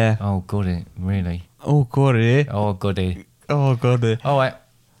 Yeah. Oh, got it. Really? Oh, got it. Oh, got it. Oh, got it. All right.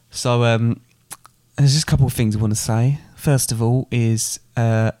 So, there's just a couple of things I want to say. First of all is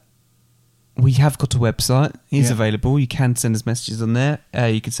we have got a website. It's Yeah. available. You can send us messages on there.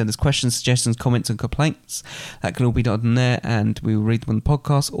 You can send us questions, suggestions, comments and complaints. That can all be done on there, and we will read them on the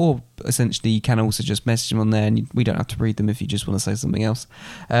podcast. Or essentially, you can also just message them on there, and we don't have to read them if you just want to say something else.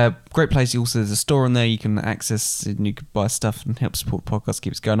 Great place. Also, there's a store on there you can access, and you can buy stuff and help support the podcast,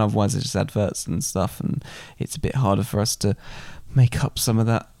 keep it going. Otherwise, it's just adverts and stuff, and it's a bit harder for us to make up some of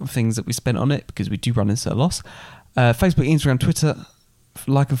that things that we spent on it because we do run into a loss. Facebook, Instagram, Twitter,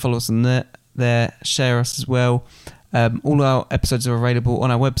 like and follow us on there. Share us as well. All our episodes are available on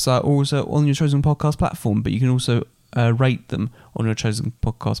our website or also on your chosen podcast platform, but you can also rate them on your chosen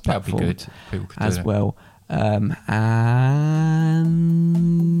podcast That'd be platform good. People could do as that. well. And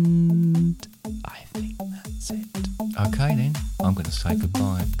I think that's it. Okay, then. I'm going to say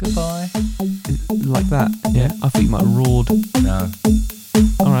goodbye. Goodbye. Like that? Yeah. I thought you might have roared. No.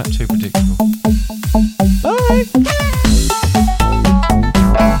 All right. Too predictable. Bye.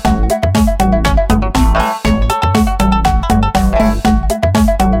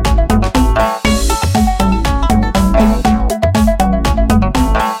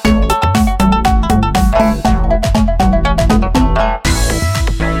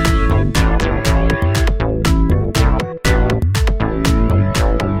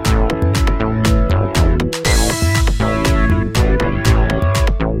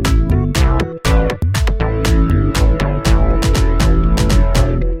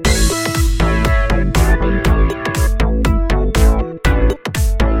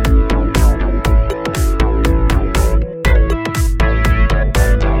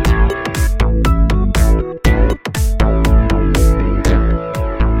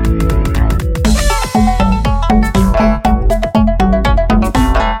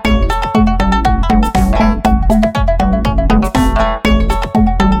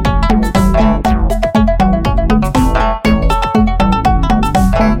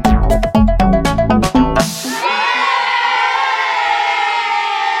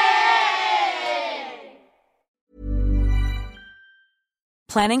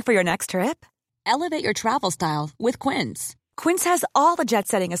 Planning for your next trip? Elevate your travel style with Quince. Quince has all the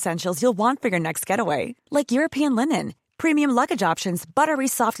jet-setting essentials you'll want for your next getaway, like European linen, premium luggage options, buttery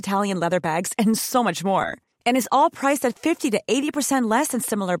soft Italian leather bags, and so much more. And is all priced at 50 to 80% less than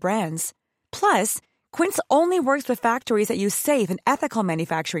similar brands. Plus, Quince only works with factories that use safe and ethical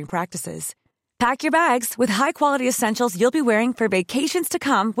manufacturing practices. Pack your bags with high-quality essentials you'll be wearing for vacations to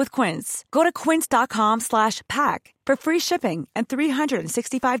come with Quince. Go to quince.com/pack for free shipping and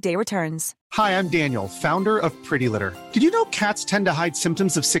 365-day returns. Hi, I'm Daniel, founder of Pretty Litter. Did you know cats tend to hide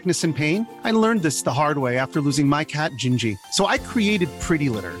symptoms of sickness and pain? I learned this the hard way after losing my cat, Gingy. So I created Pretty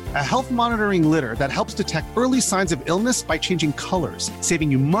Litter, a health monitoring litter that helps detect early signs of illness by changing colors, saving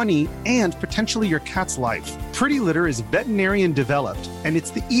you money and potentially your cat's life. Pretty Litter is veterinarian developed, and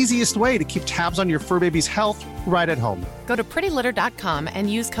it's the easiest way to keep tabs on your fur baby's health right at home. Go to prettylitter.com and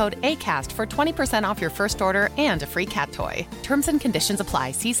use code ACAST for 20% off your first order and a free cat toy. Terms and conditions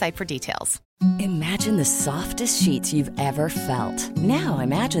apply. See site for details. Imagine the softest sheets you've ever felt. Now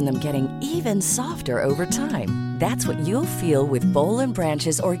imagine them getting even softer over time. That's what you'll feel with Boll &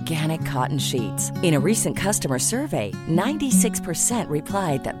 Branch's organic cotton sheets. In a recent customer survey, 96%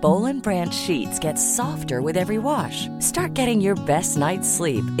 replied that Boll & Branch sheets get softer with every wash. Start getting your best night's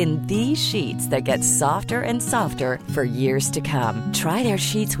sleep in these sheets that get softer and softer for years to come. Try their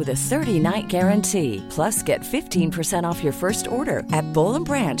sheets with a 30-night guarantee. Plus, get 15% off your first order at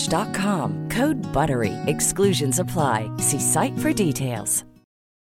bollandbranch.com. Code BUTTERY. Exclusions apply. See site for details.